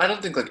 not, I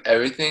don't think, like,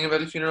 everything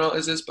about a funeral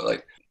is this, but,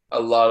 like, a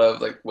lot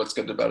of, like, what's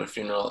good about a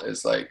funeral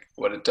is, like,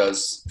 what it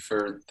does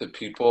for the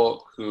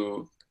people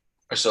who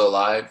are still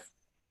alive.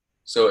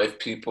 So if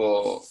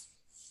people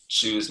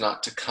choose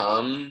not to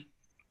come,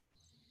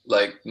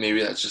 like,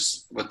 maybe that's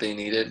just what they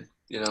needed,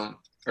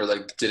 or,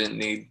 like, didn't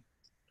need.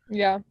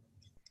 Yeah.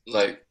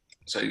 Like,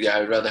 so, yeah,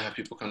 I'd rather have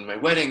people come to my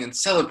wedding and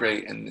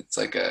celebrate, and it's,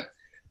 like, a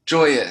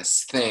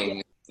joyous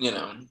thing,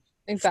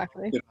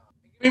 Exactly. Give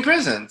me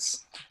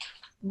presents.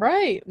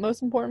 Right.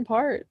 Most important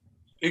part.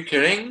 Are you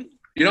kidding?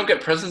 You don't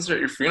get presents at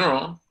your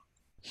funeral.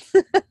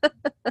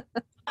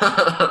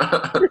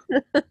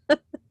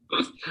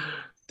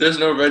 There's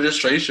no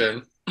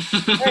registration.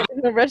 Right,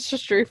 there's no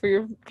registry for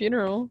your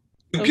funeral.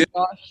 You Oh get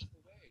gosh.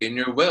 in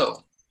your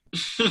will.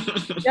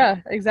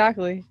 Yeah,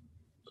 exactly.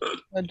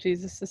 Oh,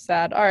 Jesus, this is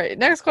sad. All right,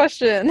 next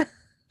question.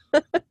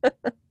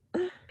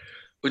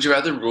 Would you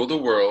rather rule the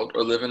world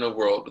or live in a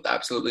world with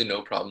absolutely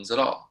no problems at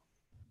all?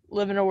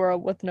 Live in a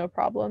world with no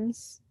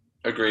problems.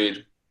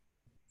 Agreed.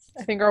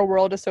 I think our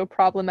world is so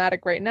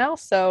problematic right now,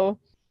 so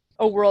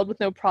a world with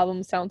no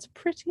problems sounds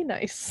pretty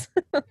nice.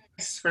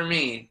 Nice for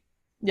me.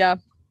 Yeah,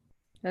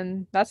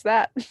 and that's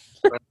that.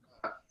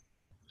 I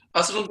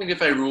also don't think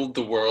if I ruled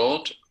the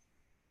world,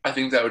 I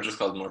think that would just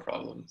cause more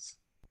problems.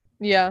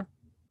 Yeah.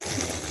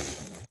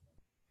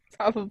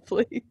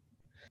 Probably.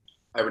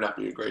 I would not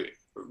be a great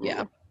ruler.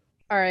 Yeah.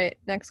 All right,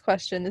 next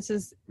question. This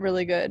is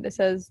really good. It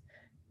says,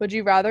 would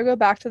you rather go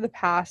back to the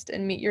past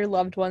and meet your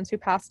loved ones who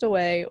passed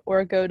away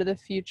or go to the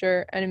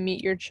future and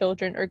meet your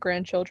children or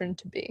grandchildren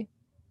to be?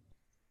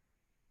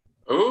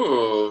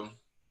 Ooh.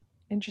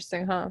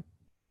 Interesting, huh?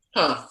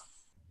 Huh.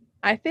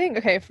 I think,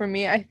 okay, for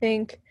me, I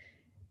think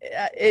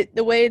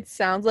the way it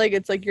sounds like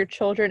it's like your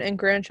children and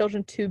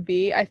grandchildren to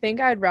be, I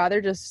think I'd rather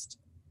just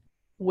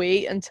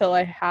wait until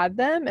I had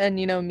them and,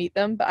 meet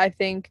them. But I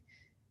think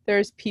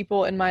there's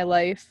people in my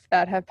life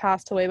that have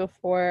passed away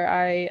before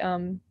I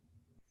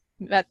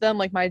met them,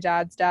 like my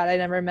dad's dad I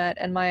never met,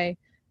 and my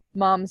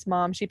mom's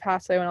mom, she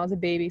passed away when I was a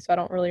baby, so I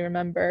don't really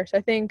remember. So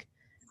I think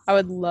I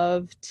would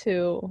love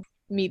to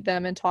meet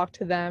them and talk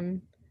to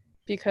them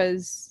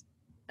because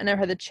I never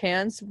had the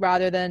chance,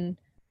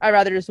 I'd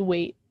rather just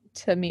wait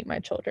to meet my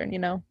children,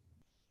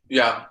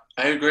 Yeah,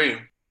 I agree.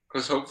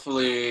 Because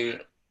hopefully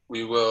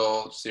we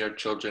will see our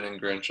children and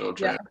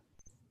grandchildren. Yeah.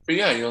 But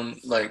yeah, you'll,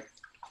 like,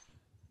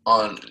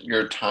 on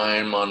your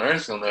time on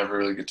Earth, you'll never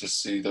really get to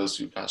see those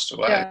who passed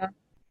away.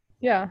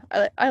 Yeah.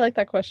 I like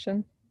that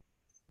question.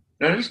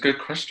 That is a good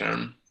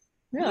question.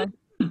 Yeah.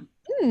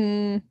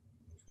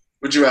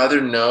 Would you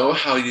rather know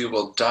how you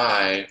will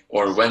die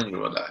or when you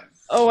will die?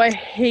 Oh, I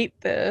hate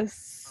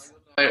this.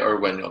 Die or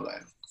when you'll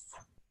die?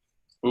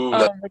 Ooh,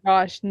 Oh my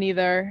gosh,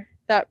 neither.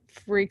 That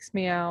freaks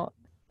me out.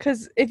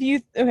 Because if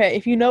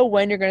you know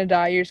when you're gonna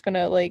die, you're just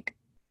gonna like.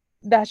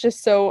 That's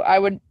just so.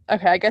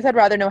 I guess I'd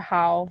rather know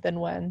how than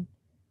when.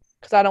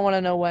 Because I don't want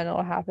to know when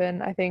it'll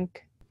happen. I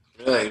think.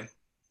 Really?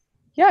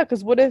 Yeah.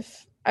 Because what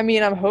if? I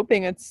mean, I'm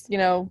hoping it's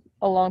a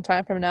long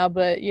time from now,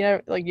 but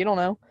like you don't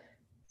know.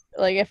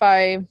 Like if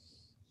I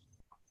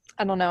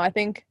don't know. I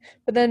think,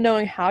 but then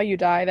knowing how you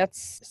die,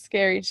 that's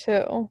scary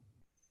too.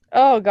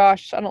 Oh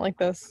gosh, I don't like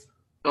this.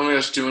 Oh my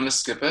gosh, do you want to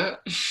skip it?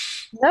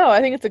 No,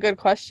 I think it's a good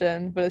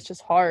question, but it's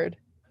just hard.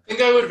 I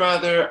think I would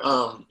rather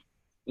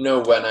know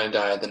when I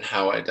die than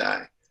how I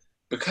die.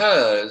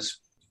 Because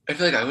I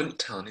feel like I wouldn't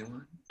tell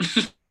anyone.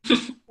 You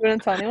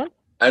wouldn't tell anyone?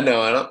 I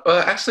know, I don't. Well,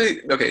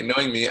 actually, okay,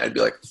 knowing me, I'd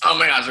be like, oh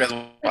my gosh, guys,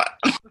 what?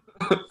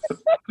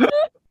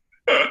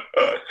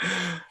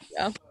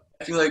 Yeah.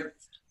 I feel like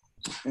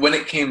when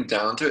it came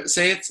down to it,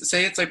 say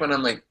it's like when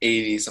I'm like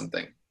 80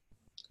 something,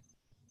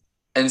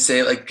 and say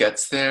it like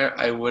gets there,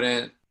 I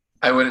wouldn't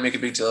make a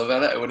big deal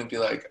about it. I wouldn't be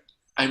like,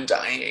 I'm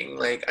dying.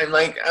 Like I'm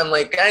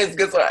like, guys,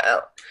 guess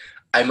what?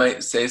 I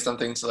might say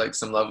something to like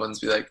some loved ones,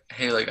 be like,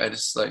 hey, like I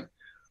just like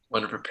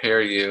want to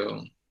prepare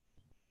you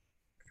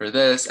for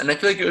this. And I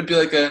feel like it would be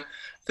like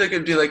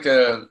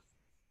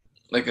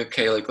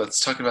okay, like let's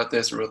talk about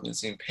this, we're both on the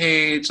same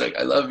page, like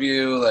I love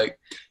you, like,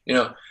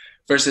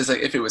 versus like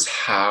if it was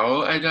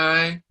how I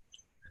die,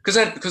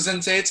 because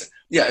then say it's,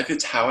 yeah, if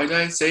it's how I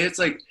die, say it's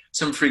like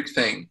some freak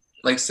thing,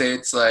 like say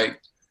it's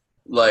like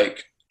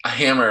a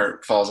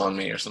hammer falls on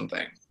me or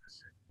something,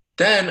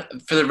 then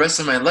for the rest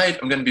of my life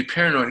I'm going to be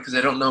paranoid because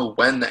I don't know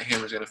when that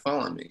hammer is going to fall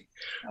on me.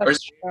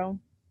 That's true.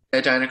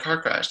 I die in a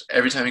car crash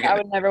every time I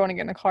would never want to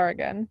get in a car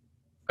again.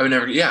 I would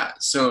never, yeah.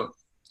 So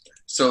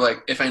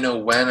like if I know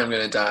when I'm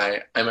gonna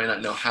die, I might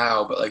not know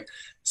how, but like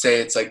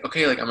say it's like,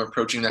 okay, like I'm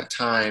approaching that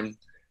time,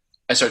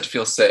 I start to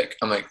feel sick.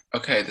 I'm like,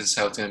 okay, this is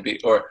how it's gonna be.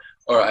 Or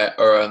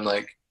I'm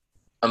like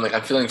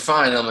I'm feeling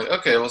fine, and I'm like,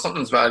 okay, well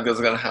something's bad is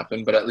gonna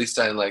happen, but at least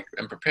I like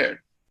am prepared.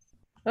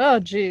 Oh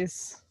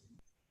geez.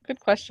 Good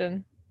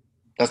question.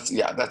 That's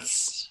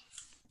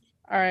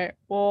All right.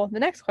 Well, the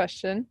next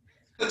question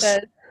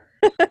says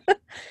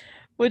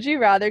would you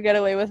rather get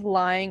away with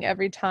lying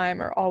every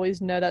time or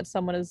always know that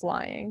someone is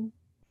lying?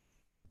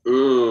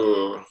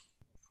 Ooh.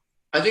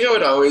 I think I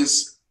would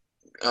always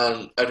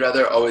I'd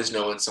rather always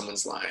know when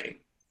someone's lying.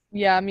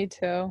 Yeah, me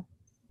too.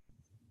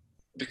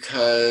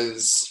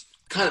 Because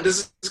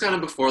this is kind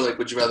of before like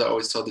would you rather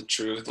always tell the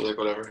truth or like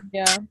whatever.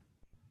 Yeah.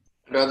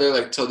 I'd rather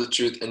like tell the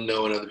truth and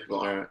know when other people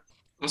aren't.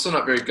 I'm also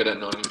not very good at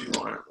knowing when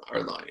people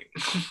are lying.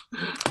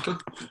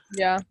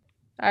 Yeah.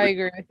 I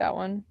agree with that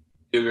one.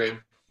 You agree?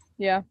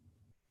 Yeah.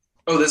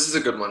 Oh, this is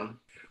a good one.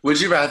 Would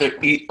you rather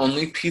eat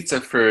only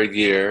pizza for a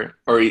year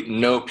or eat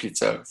no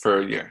pizza for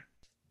a year?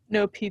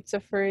 No pizza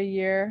for a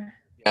year.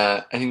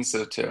 Yeah, I think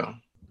so too.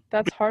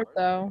 That's hard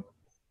though.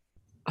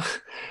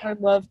 I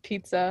love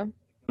pizza.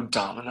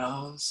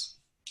 Domino's.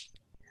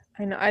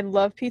 I know I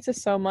love pizza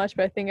so much,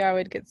 but I think I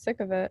would get sick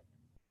of it.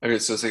 Okay,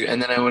 so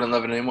and then I wouldn't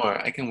love it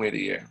anymore. I can wait a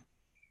year.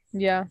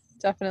 Yeah,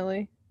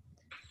 definitely.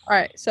 All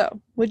right, so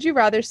would you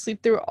rather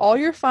sleep through all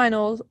your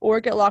finals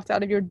or get locked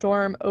out of your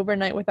dorm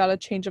overnight without a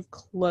change of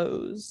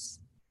clothes?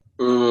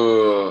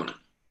 Ooh,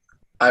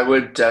 I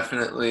would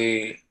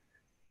definitely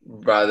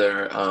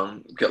rather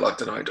get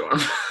locked out of my dorm.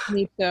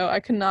 Me too. I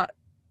could not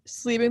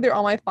sleeping through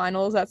all my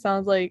finals. That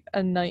sounds like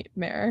a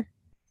nightmare.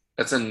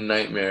 That's a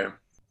nightmare.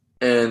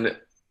 And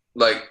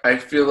like I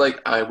feel like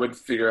I would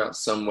figure out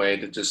some way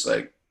to just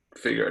like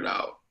figure it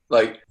out.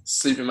 Like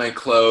sleep in my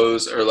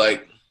clothes or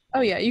like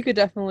Oh yeah, you could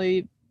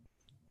definitely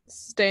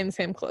stay in the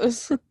same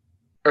clothes.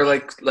 or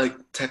like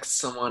text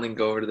someone and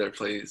go over to their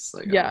place.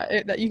 Like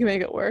Yeah, that you can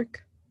make it work.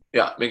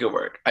 yeah, make it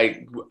work.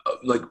 I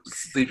like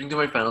sleeping through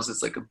my finals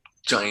is like a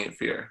giant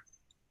fear.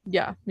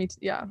 Yeah, me too.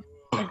 Yeah,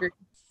 I agree.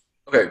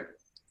 Okay,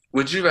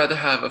 would you rather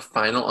have a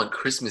final on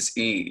Christmas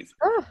Eve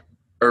Ah,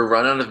 or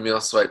run out of meal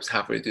swipes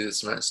halfway through the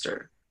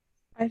semester?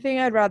 I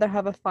think I'd rather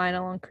have a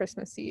final on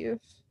Christmas Eve.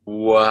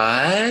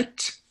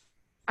 What?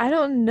 I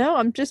don't know.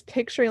 I'm just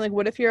picturing like,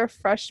 what if you're a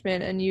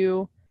freshman and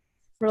you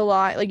you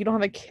don't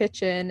have a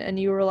kitchen and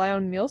you rely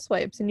on meal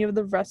swipes and you have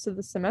the rest of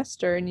the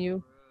semester and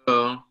you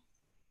Oh,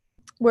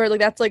 where like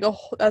that's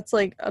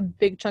like a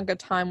big chunk of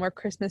time where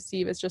Christmas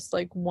Eve is just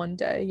like one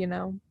day, you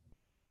know.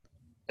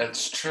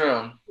 that's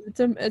true. It's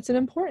an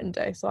important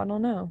day, so I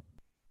don't know.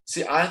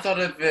 See, I thought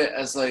of it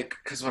as like,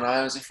 because when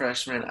I was a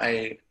freshman,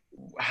 I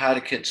had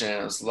a kitchen.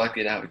 I was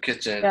lucky to have a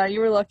kitchen. Yeah,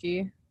 you were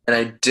lucky. And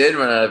I did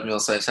run out of meal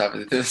sites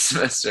halfway through the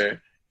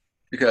semester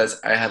because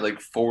I had like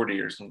 40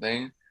 or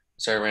something.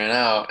 So I ran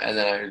out and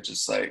then I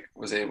just like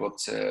was able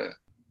to,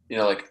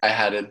 like I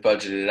had it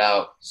budgeted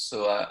out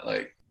so that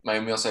like my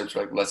meal sites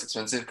were like less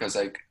expensive because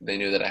like they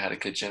knew that I had a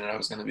kitchen and I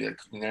was going to be like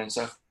cooking there and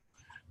stuff.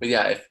 But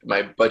yeah, if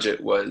my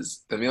budget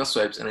was the meal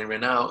swipes and I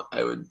ran out, I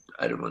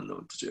don't want to know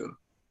what to do.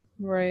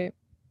 Right.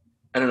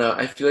 I don't know.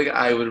 I feel like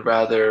I would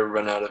rather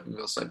run out of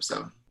meal swipes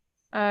though.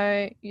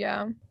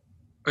 Yeah.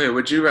 Okay,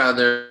 would you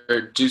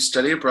rather do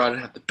study abroad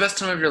and have the best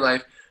time of your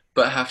life,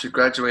 but have to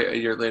graduate a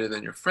year later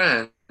than your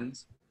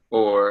friends,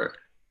 or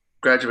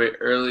graduate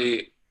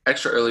early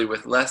extra early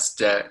with less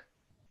debt,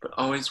 but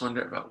always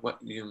wonder about what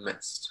you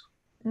missed.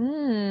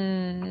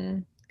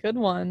 Good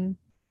one.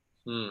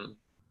 Hmm.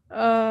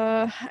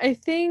 I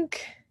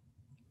think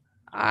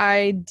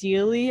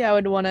ideally I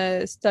would want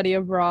to study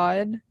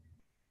abroad,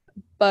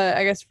 but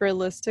I guess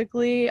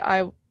realistically,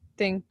 I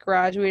think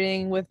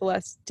graduating with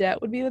less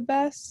debt would be the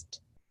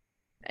best.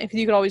 Because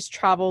you could always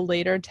travel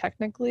later,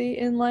 technically,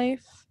 in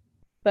life.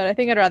 But I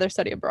think I'd rather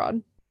study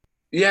abroad.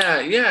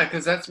 Yeah,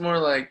 because that's more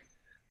like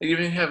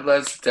even if you have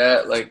less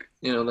debt, like,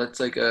 that's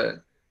like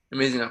a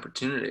amazing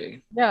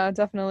opportunity. Yeah,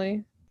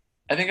 definitely.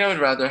 I think I would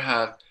rather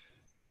have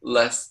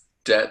less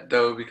debt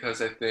though,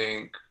 because I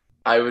think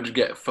I would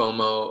get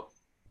FOMO.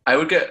 I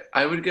would get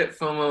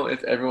FOMO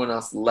if everyone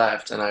else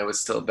left and I was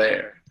still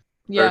there.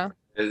 Yeah,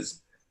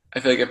 Versus I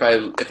feel like if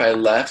I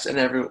left and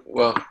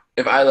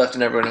if I left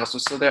and everyone else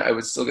was still there, I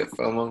would still get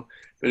FOMO,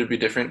 but it'd be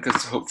different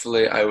because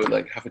hopefully I would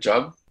like have a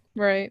job.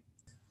 right.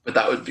 But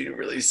that would be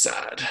really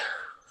sad.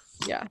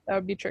 Yeah, that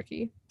would be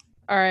tricky.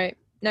 All right,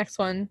 next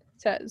one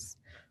says,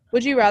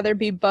 would you rather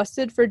be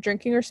busted for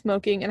drinking or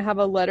smoking and have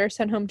a letter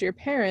sent home to your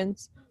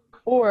parents,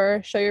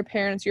 or show your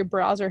parents your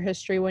browser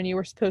history when you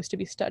were supposed to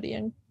be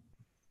studying?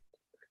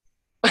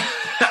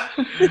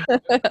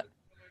 My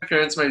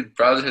parents, my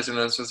browser history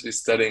when I'm supposed to be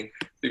studying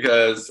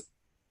because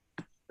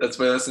that's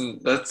my lesson.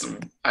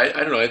 I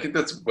don't know. I think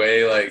that's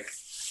way like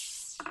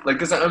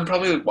because I'm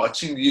probably like,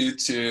 watching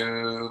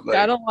YouTube. Yeah, I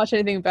Like don't watch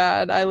anything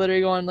bad. I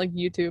literally go on like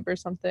YouTube or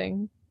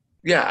something.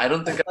 yeah, I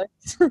don't think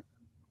Netflix.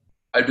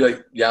 I'd be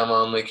like, yeah,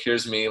 mom, like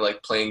here's me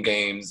like playing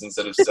games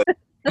instead of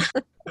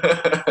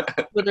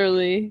studying.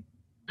 Literally.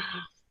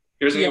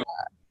 Here's Yeah, me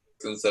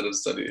instead of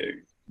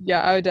studying.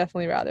 yeah, I would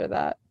definitely rather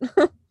that.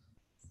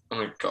 Oh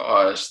my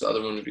gosh, the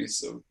other one would be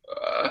so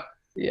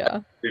Yeah.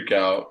 freak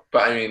out.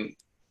 But I mean,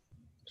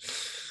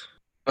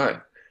 all right.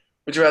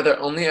 Would you rather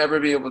only ever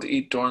be able to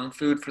eat dorm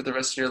food for the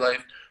rest of your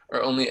life,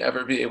 or only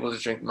ever be able to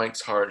drink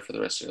Mike's Hard for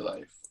the rest of your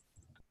life?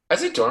 I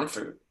say dorm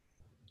food.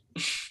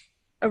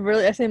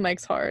 I say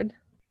Mike's hard.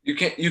 You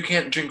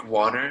can't drink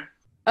water.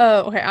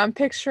 Oh, okay. I'm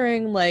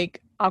picturing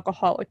like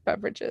alcoholic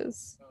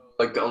beverages.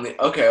 Like the only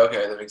okay,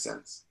 that makes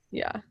sense.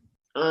 Yeah.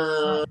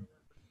 Uh,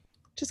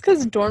 Just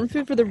because dorm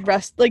food for the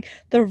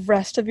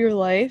rest of your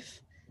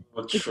life,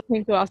 well, like true. you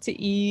can't go out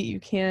to eat, you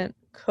can't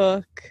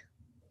cook.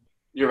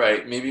 You're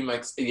right. Maybe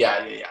Mike's.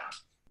 Yeah.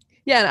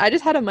 Yeah, and I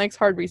just had a Mike's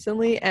Hard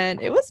recently,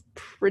 and it was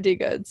pretty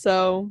good.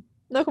 So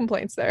no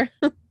complaints there.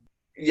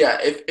 Yeah,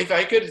 if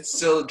I could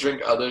still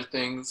drink other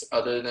things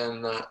other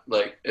than that,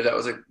 like if that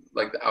was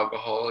like the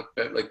alcoholic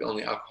bit, like the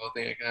only alcohol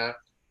thing I could have,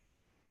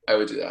 I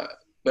would do that.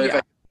 But if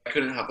Yeah. I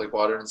couldn't have like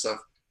water and stuff,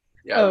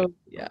 yeah, I would. Oh,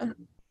 yeah.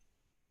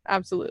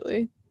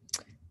 Absolutely.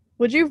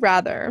 Would you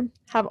rather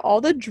have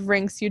all the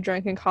drinks you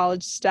drank in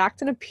college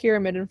stacked in a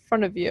pyramid in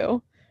front of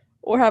you,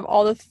 or have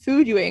all the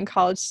food you ate in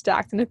college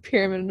stacked in a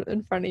pyramid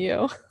in front of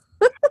you?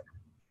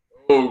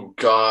 Oh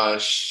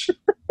gosh.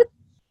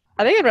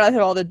 I think I'd rather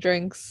have all the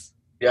drinks.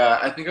 Yeah,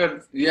 I think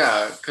I'd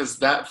yeah, because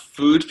that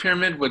food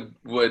pyramid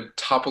would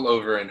topple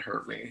over and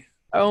hurt me.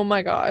 Oh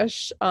my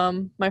gosh.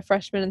 My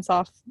freshman and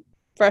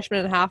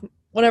a half,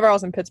 whenever I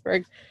was in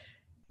Pittsburgh,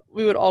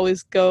 we would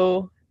always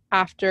go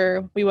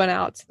after we went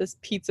out to this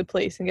pizza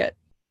place and get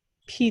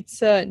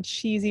pizza and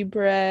cheesy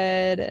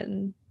bread,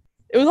 and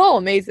it was all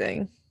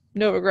amazing.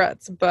 No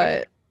regrets,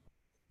 but it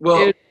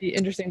Well, would be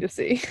interesting to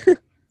see.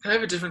 I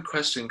have a different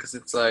question because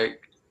it's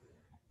like,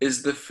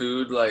 is the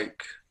food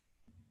like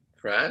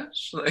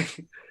fresh?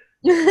 Like,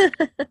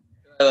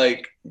 I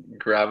like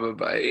grab a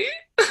bite?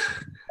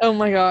 Oh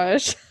my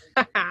gosh.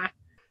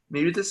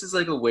 Maybe this is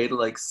like a way to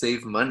like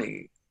save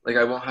money. Like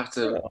I won't have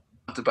to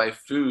buy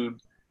food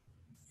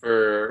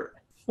for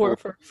For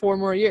 4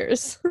 more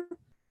years.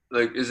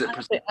 like is it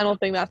I don't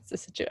think that's the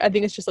situation. I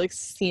think it's just like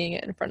seeing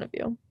it in front of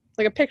you,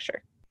 like a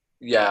picture.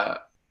 yeah,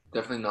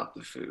 definitely not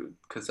the food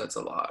because that's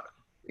a lot.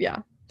 Yeah.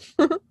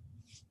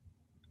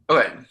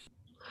 Okay.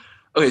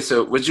 Okay,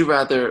 so would you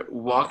rather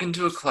walk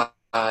into a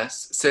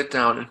class, sit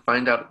down and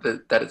find out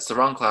that it's the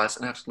wrong class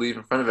and have to leave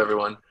in front of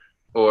everyone,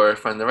 or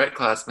find the right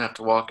class and have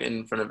to walk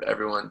in front of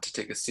everyone to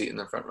take a seat in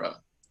the front row?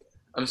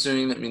 I'm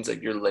assuming that means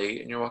like you're late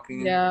and you're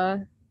walking in. Yeah.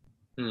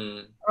 Hmm.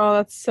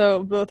 Oh,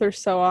 both are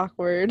so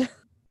awkward.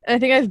 And I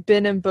think I've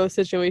been in both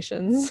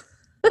situations.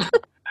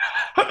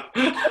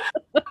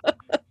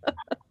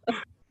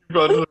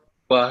 Run to the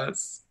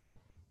class.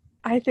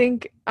 I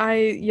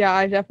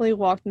definitely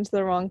walked into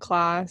the wrong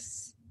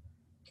class,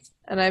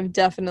 and I've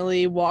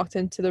definitely walked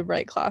into the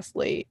right class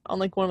late on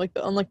like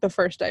on like the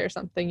first day or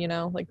something,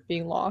 like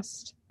being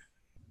lost.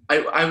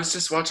 I was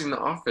just watching The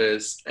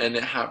Office and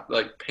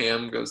like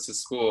Pam goes to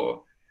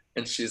school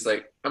and she's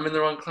like, I'm in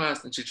the wrong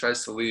class, and she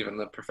tries to leave and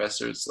the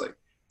professor's like,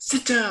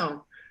 sit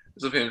down.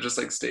 So Pam just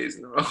like stays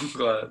in the wrong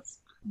class.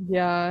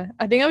 Yeah,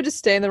 I think I would just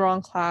stay in the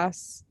wrong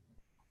class.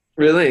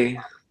 Really?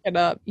 Get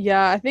up.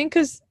 Yeah, I think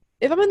because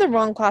if I'm in the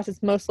wrong class,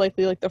 it's most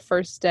likely like the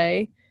first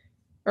day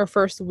or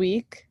first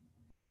week.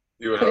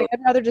 You would I hope. think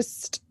I'd rather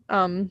just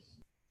no,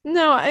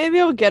 maybe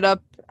I would get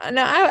up.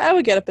 No, I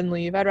would get up and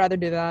leave. I'd rather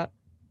do that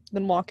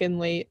than walk in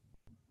late.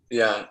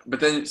 Yeah, but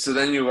then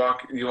you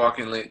walk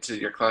in late to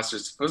your class you're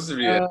supposed to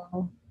be in.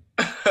 Oh.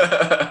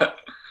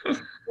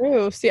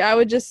 True. See, I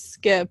would just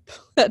skip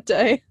that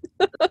day.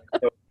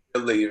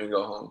 Leave and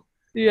go home.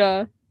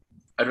 Yeah.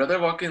 I'd rather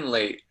walk in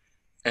late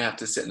and have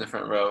to sit in the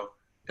front row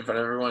in front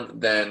of everyone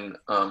than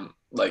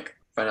like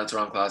find out it's the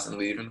wrong class and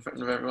leave in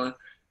front of everyone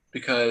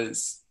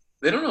because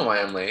they don't know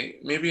why I'm late.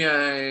 Maybe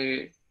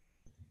I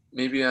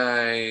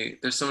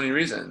there's so many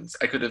reasons.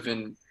 I could have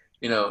been,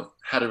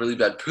 had a really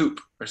bad poop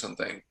or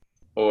something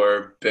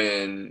or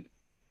been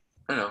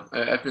I don't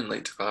know. I've been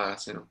late to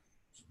class.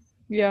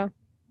 Yeah.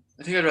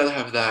 I think I'd rather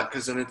have that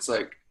because then it's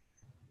like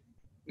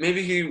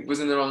maybe he was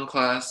in the wrong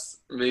class.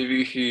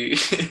 Maybe he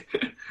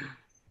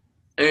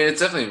I mean,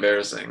 it's definitely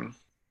embarrassing.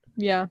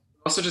 Yeah.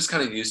 Also, just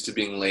kind of used to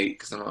being late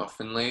because I'm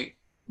often late.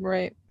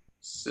 Right.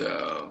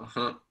 So,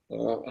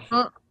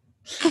 All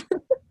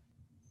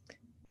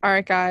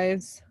right,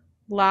 guys.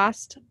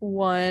 Last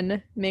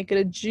one. Make it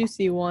a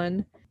juicy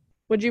one.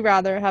 Would you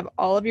rather have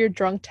all of your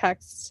drunk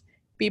texts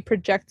be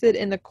projected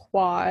in the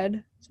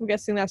quad? So I'm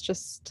guessing that's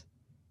just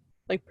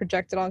like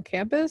projected on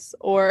campus,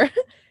 or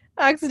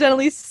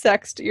accidentally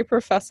sext your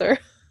professor.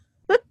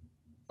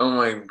 oh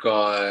my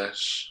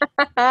gosh.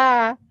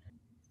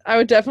 I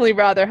would definitely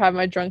rather have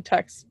my drunk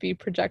texts be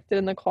projected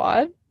in the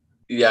quad.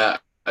 Yeah,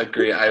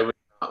 agree. I would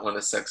not want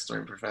to sext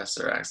my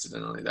professor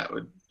accidentally. That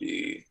would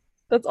be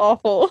That's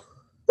awful.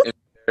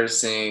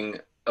 embarrassing,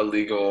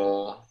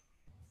 illegal.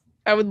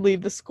 I would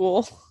leave the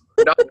school.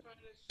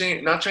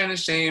 Not trying to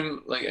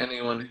shame like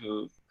anyone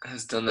who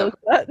has done that.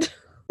 That.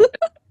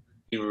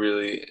 Be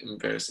really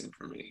embarrassing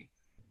for me.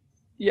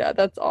 Yeah,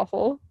 that's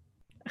awful.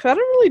 I don't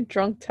really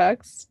drunk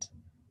text.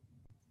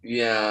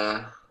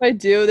 Yeah. If I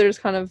do, they're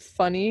just kind of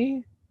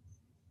funny.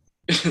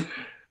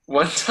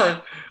 One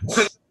time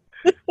when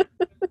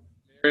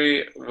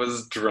Mary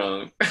was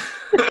drunk.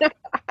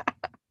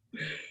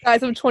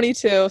 Guys, I'm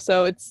 22,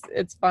 so it's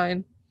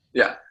fine.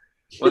 Yeah.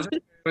 One time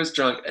Mary was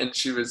drunk and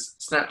she was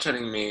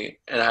Snapchatting me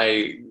and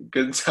I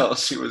could tell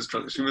she was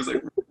drunk. She was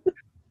like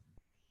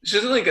she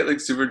doesn't like get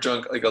like super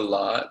drunk like a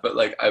lot, but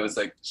like I was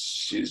like,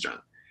 she's drunk.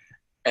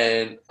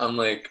 And I'm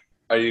like,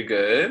 are you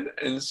good?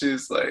 And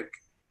she's like,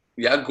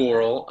 yeah,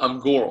 girl, I'm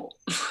girl.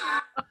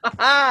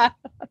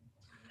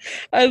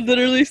 I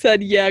literally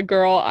said, yeah,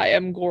 girl, I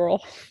am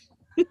girl.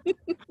 I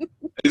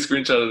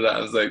screenshotted that.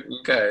 I was like,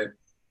 okay,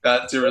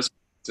 that's your response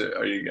to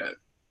are you good?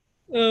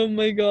 Oh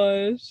my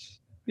gosh.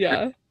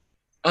 Yeah.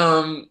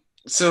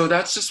 So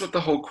that's just what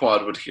the whole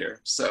quad would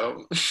hear.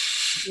 So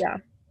Yeah.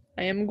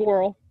 I am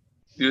girl.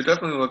 you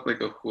definitely look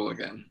like a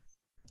hooligan.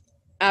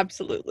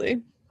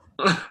 Absolutely.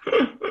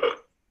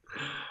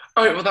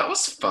 All right, well that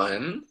was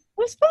fun. It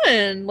was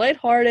fun.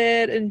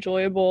 Lighthearted,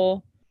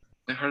 enjoyable,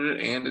 Lighthearted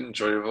and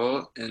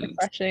enjoyable and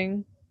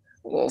refreshing.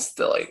 a little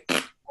silly.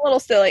 A little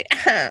silly.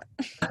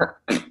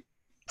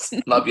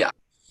 Love ya.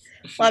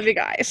 Love you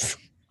guys.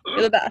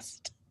 You're the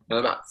best.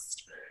 You're the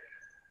best.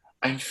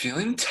 I'm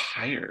feeling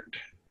tired.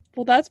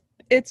 Well,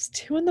 it's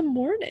 2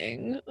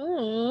 a.m.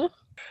 Oh,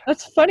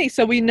 that's funny.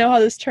 So we know how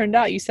this turned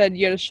out. You said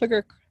you had a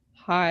sugar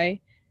high.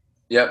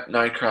 Yep,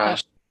 now I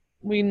crashed.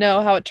 We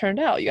know how it turned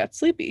out. You got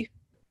sleepy.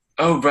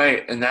 Oh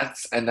right, and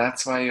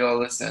that's why you all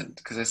listened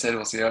because I said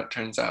we'll see how it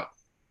turns out.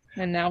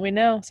 And now we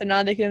know. So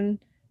now they can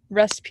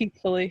rest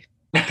peacefully.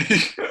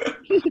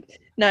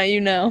 Now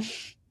you know.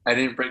 I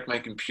didn't break my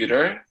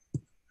computer.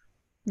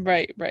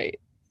 Right.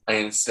 I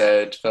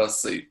instead fell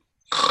asleep.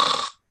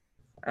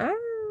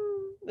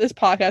 This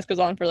podcast goes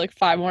on for like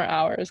 5 more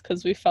hours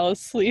because we fell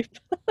asleep.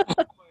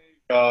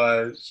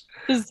 Gosh.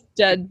 Just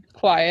dead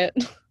quiet.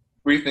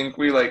 We think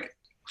we like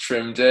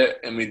trimmed it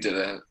and we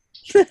didn't.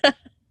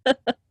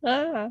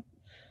 Oh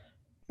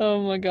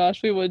my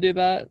gosh, we would do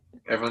that.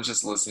 Everyone's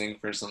just listening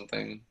for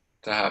something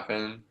to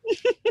happen.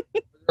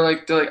 They're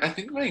like, I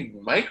think my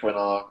mic went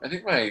off. I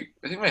think my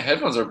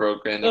headphones are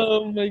broken.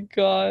 Oh my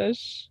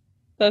gosh.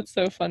 That's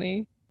so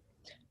funny.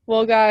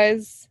 Well,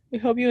 guys, we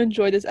hope you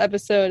enjoyed this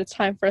episode. It's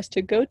time for us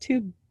to go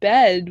to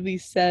bed, we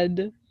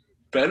said.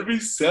 Better be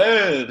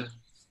said.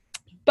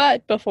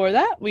 But before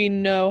that,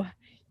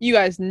 you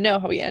guys know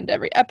how we end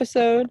every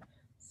episode.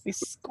 We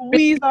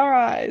squeeze our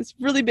eyes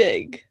really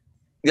big.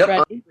 Yep.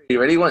 Ready?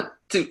 Ready? 1,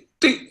 2,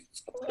 3.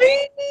 Squeeze!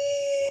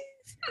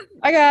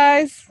 Bye,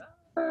 guys.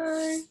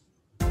 Bye.